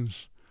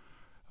things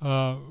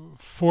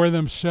for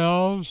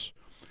themselves.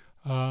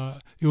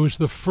 It was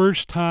the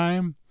first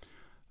time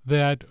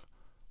that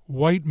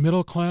white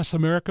middle-class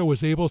America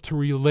was able to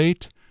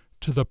relate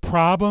to the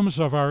problems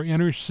of our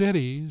inner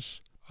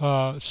cities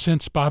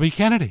since Bobby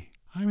Kennedy.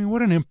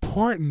 What an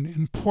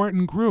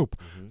important group.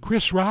 Mm-hmm.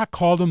 Chris Rock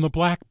called them the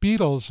Black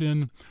Beatles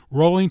in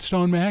Rolling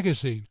Stone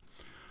magazine.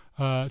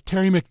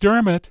 Terry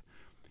McDermott,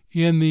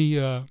 in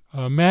the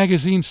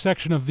magazine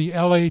section of the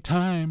L.A.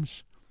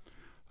 Times,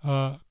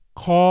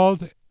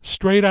 called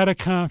Straight Outta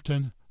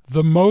Compton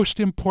the most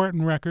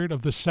important record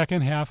of the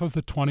second half of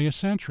the 20th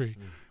century,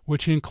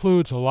 which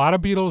includes a lot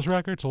of Beatles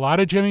records, a lot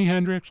of Jimi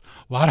Hendrix,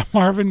 a lot of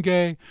Marvin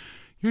Gaye.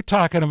 You're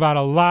talking about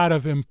a lot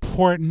of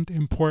important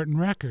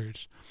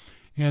records.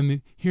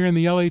 And here in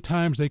the L.A.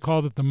 Times, they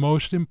called it the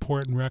most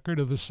important record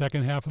of the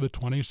second half of the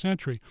 20th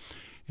century.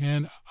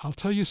 And I'll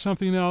tell you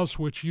something else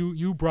which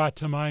you brought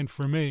to mind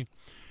for me,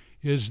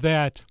 is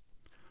that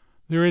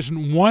there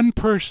isn't one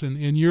person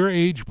in your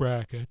age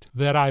bracket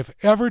that I've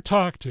ever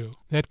talked to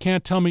that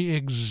can't tell me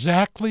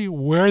exactly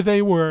where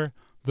they were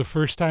the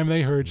first time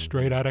they heard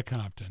Straight Outta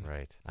Compton.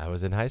 Right. I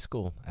was in high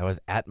school. I was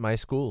at my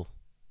school.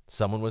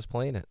 Someone was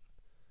playing it.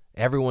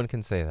 Everyone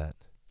can say that.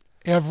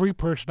 Every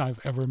person I've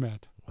ever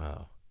met.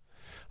 Wow.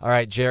 All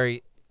right,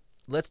 Jerry,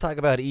 let's talk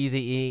about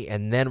Eazy-E,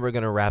 and then we're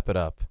going to wrap it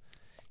up.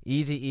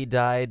 Eazy-E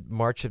died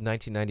March of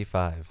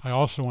 1995. I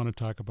also want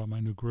to talk about my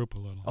new group a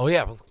little. Oh,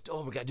 yeah. We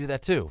got to do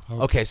that, too.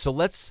 Okay, so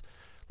let's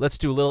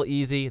do a little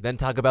Eazy, then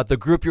talk about the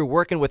group you're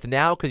working with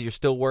now, because you're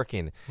still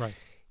working. Right.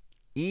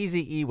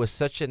 Eazy-E was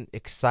such an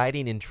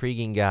exciting,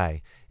 intriguing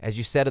guy. As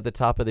you said at the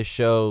top of the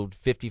show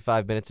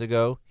 55 minutes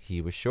ago,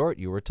 he was short,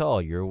 you were tall.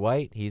 You're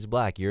white, he's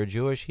black. You're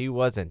Jewish, he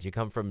wasn't.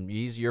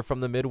 You're from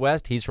the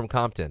Midwest, he's from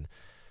Compton.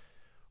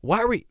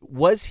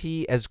 Was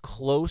he as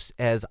close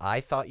as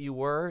I thought you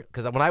were?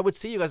 Because when I would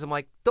see you guys, I'm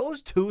like,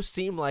 those two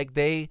seem like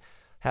they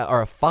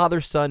are a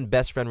father-son,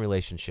 best friend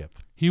relationship.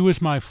 He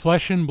was my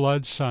flesh and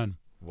blood son.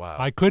 Wow.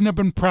 I couldn't have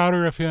been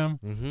prouder of him.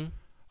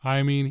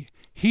 Mm-hmm.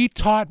 He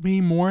taught me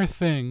more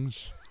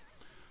things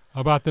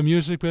about the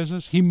music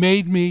business. He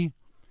made me,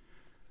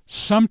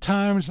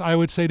 sometimes I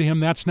would say to him,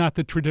 that's not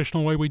the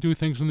traditional way we do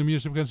things in the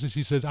music business.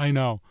 He said, I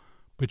know,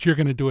 but you're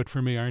going to do it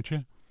for me, aren't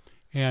you?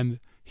 And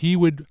he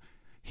would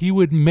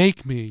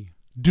make me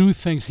do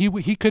things.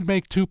 He could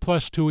make 2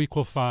 + 2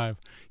 = 5.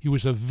 He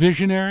was a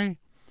visionary.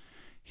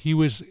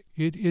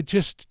 It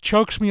just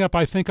chokes me up.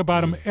 I think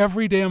about him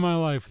every day of my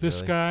life. This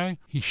Really? guy,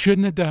 he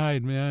shouldn't have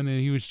died, man. And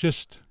he was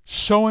just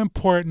so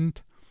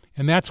important.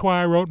 And that's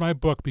why I wrote my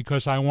book,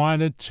 because I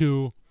wanted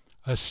to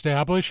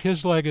establish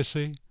his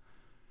legacy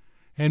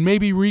and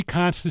maybe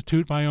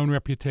reconstitute my own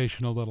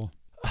reputation a little.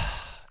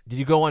 Did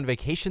you go on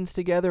vacations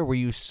together? Were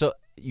you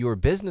were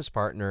business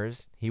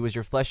partners? He was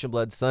your flesh and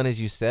blood son, as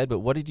you said, but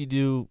what did you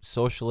do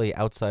socially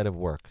outside of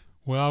work?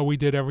 Well, we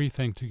did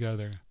everything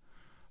together.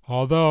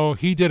 Although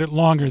he did it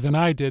longer than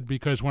I did,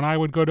 because when I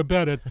would go to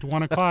bed at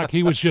 1 o'clock,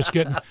 he was just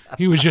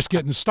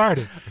getting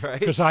started. Right.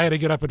 Because I had to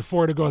get up at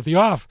 4 to go to the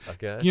office.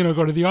 Okay.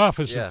 Go to the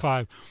office Yeah. at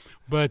 5.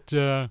 But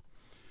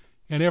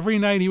And every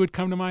night he would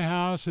come to my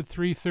house at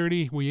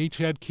 3:30. We each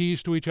had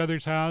keys to each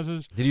other's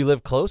houses. Did you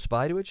live close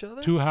by to each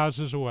other? 2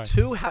 houses away.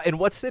 In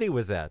what city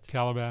was that?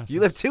 Calabasas. You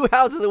lived 2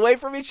 houses away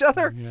from each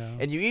other? Yeah.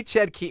 And you each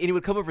had key, and you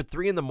would come over at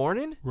 3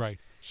 a.m? Right.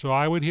 So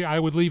I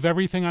would leave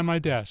everything on my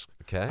desk.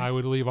 Okay. I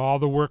would leave all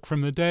the work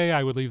from the day.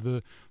 I would leave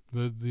the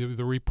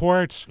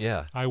reports.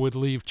 Yeah. I would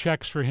leave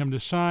checks for him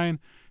to sign,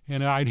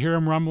 and I'd hear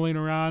him rumbling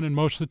around. And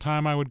most of the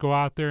time, I would go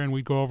out there and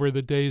we'd go over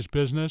the day's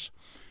business,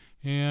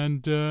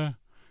 and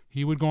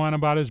he would go on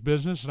about his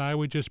business, and I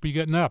would just be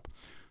getting up.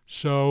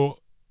 So,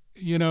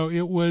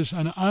 it was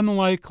an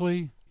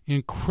unlikely,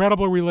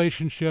 incredible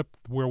relationship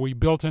where we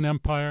built an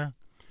empire.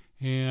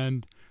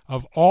 And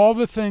of all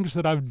the things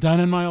that I've done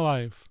in my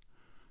life,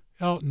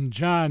 Elton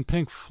John,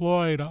 Pink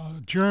Floyd,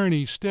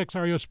 Journey, Styx,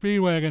 REO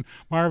Speedwagon,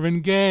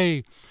 Marvin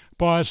Gaye,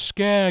 Boz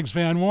Scaggs,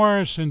 Van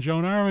Morrison,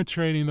 Joan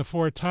Armatrading, the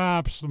Four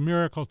Tops, the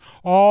Miracles,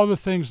 all the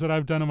things that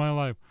I've done in my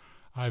life.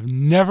 I've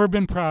never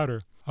been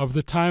prouder of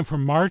the time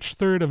from March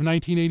 3rd of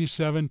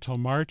 1987 till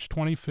March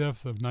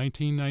 25th of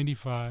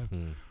 1995.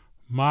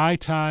 My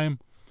time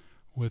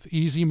with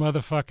Easy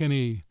Motherfucking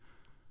E.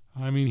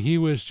 I mean, he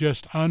was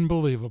just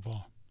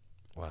unbelievable.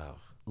 Wow.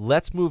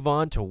 Let's move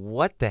on to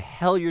what the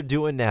hell you're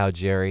doing now,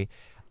 Jerry.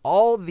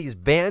 All these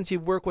bands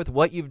you've worked with,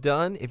 what you've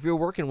done, if you're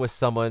working with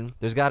someone,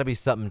 there's got to be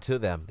something to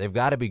them. They've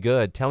got to be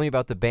good. Tell me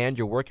about the band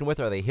you're working with.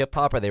 Are they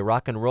hip-hop? Are they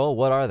rock and roll?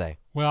 What are they?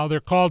 Well, they're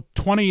called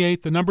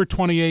 28, the number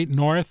 28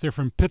 North. They're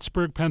from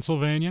Pittsburgh,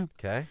 Pennsylvania.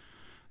 Okay.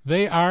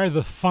 They are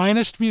the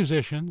finest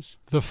musicians,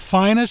 the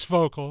finest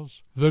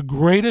vocals, the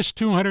greatest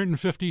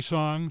 250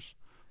 songs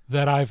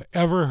that I've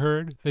ever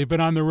heard. They've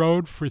been on the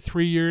road for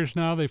 3 years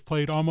now. They've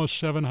played almost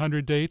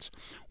 700 dates,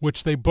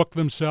 which they booked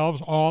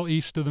themselves, all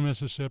east of the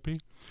Mississippi.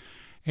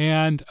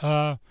 And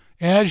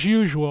as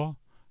usual,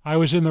 I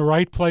was in the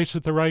right place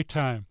at the right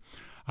time.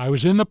 I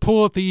was in the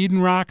pool at the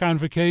Eden Rock on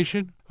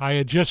vacation. I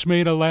had just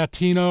made a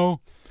Latino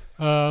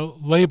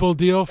label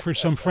deal for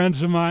some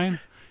friends of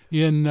mine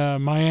in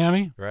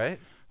Miami. Right.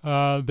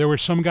 There were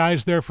some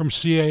guys there from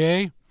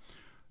CAA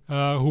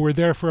who were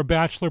there for a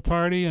bachelor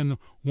party, and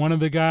one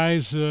of the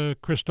guys,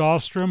 Chris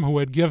Dahlstrom, who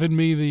had given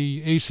me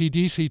the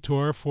AC/DC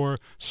tour for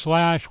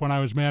Slash when I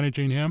was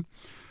managing him,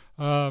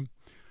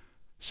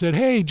 said,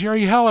 "Hey,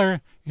 Jerry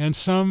Heller." And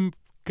some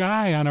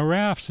guy on a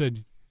raft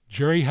said,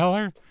 "Jerry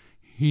Heller?"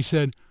 He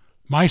said,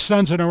 "My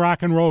son's in a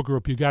rock and roll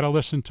group. You got to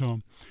listen to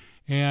him."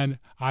 And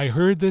I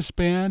heard this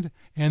band,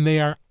 and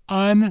they are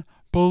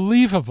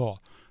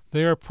unbelievable.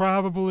 They are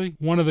probably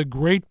one of the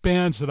great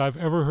bands that I've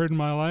ever heard in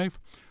my life.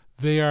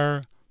 They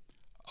are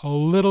a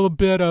little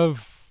bit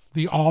of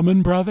the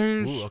Allman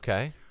Brothers. Ooh,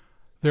 okay.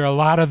 They're a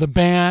lot of the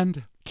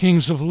band,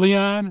 Kings of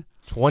Leon.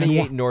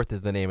 28 North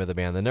is the name of the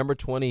band, the number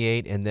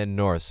 28 and then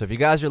North. So if you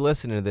guys are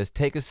listening to this,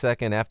 take a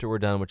second after we're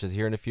done, which is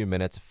here in a few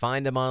minutes,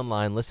 find them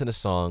online, listen to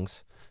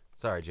songs.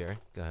 Sorry, Jerry,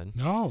 go ahead.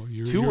 No,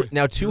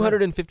 Now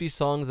 250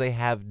 songs they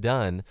have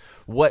done.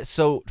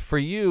 So for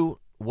you,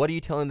 what are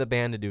you telling the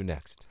band to do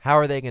next? How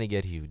are they going to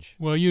get huge?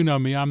 Well, you know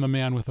me. I'm the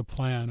man with a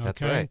plan, okay?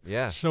 That's right,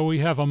 yeah. So we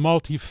have a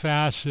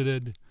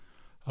multifaceted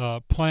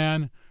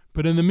plan.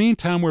 But in the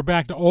meantime, we're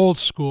back to old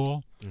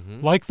school,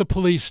 like the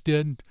Police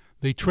did.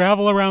 They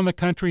travel around the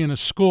country in a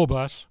school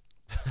bus.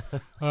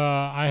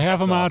 I have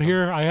them out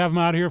here. I have them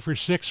out here for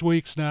 6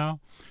 weeks now.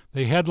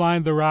 They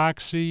headlined the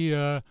Roxy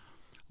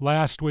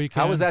last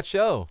weekend. How was that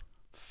show?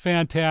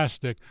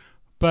 Fantastic.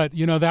 But,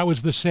 that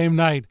was the same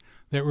night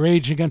that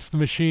Rage Against the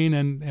Machine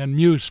and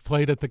Muse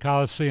played at the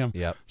Coliseum.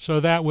 Yep. So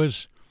that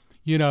was,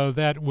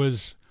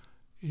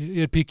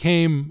 it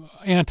became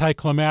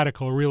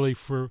anticlimactical, really,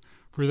 for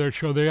their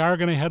show. They are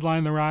going to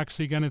headline the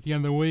Roxy again at the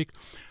end of the week.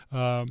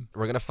 We're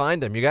going to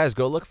find them. You guys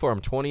go look for them.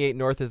 28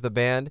 North is the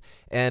band.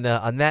 And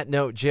on that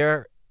note,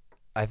 Jer,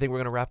 I think we're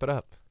going to wrap it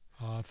up.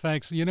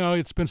 Thanks.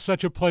 It's been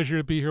such a pleasure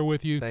to be here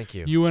with you. Thank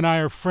you. You and I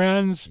are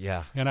friends.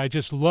 Yeah. And I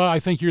just I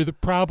think you're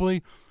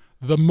probably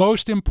the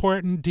most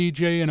important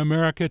DJ in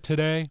America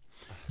today.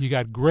 You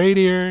got great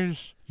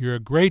ears. You're a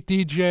great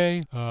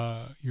DJ.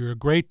 You're a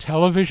great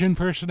television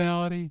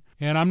personality.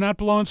 And I'm not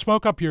blowing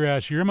smoke up your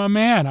ass. You're my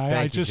man.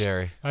 Thank you,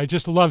 Jerry. I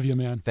just love you,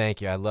 man. Thank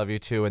you. I love you,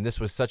 too. And this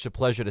was such a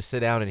pleasure to sit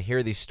down and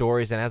hear these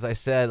stories. And as I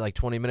said like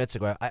 20 minutes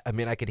ago,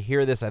 I could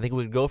hear this. I think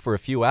we could go for a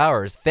few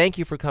hours. Thank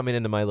you for coming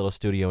into my little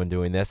studio and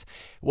doing this.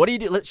 What do you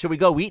do? Should we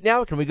go eat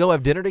now? Can we go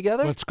have dinner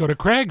together? Let's go to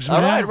Craig's,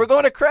 man. All right, we're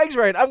going to Craig's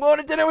right now. I'm going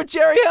to dinner with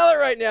Jerry Heller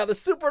right now, the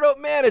Super Dope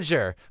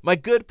manager. My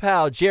good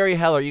pal, Jerry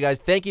Heller. You guys,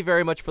 thank you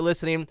very much for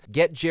listening.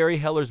 Get Jerry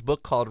Heller's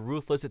book called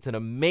Ruthless. It's an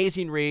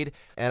amazing read.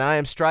 And I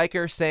am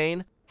Stryker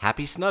saying,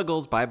 happy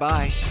snuggles.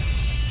 Bye-bye.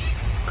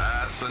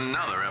 That's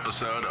another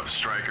episode of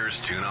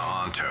Stryker's Tuna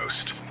on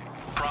Toast.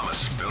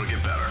 Promise, it'll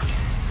get better.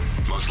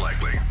 Most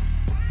likely.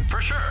 For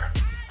sure.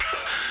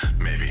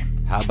 Maybe.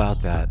 How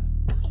about that?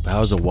 That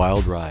was a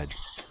wild ride.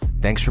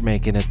 Thanks for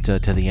making it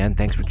to the end.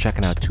 Thanks for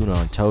checking out Tuna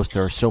on Toast.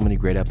 There are so many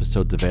great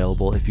episodes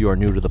available if you are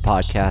new to the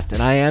podcast,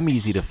 and I am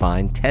easy to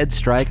find. Ted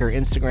Stryker,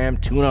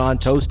 Instagram, Tuna on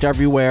Toast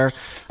everywhere.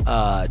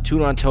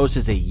 Tuna on Toast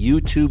is a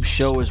YouTube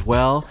show as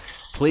well.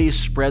 Please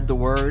spread the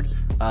word.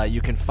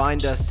 You can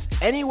find us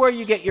anywhere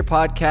you get your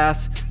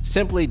podcasts.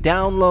 Simply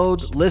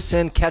download,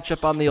 listen, catch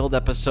up on the old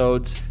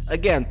episodes.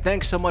 Again,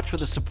 thanks so much for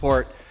the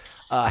support.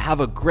 Have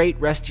a great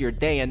rest of your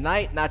day and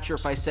night. Not sure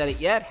if I said it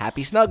yet.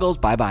 Happy snuggles.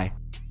 Bye-bye.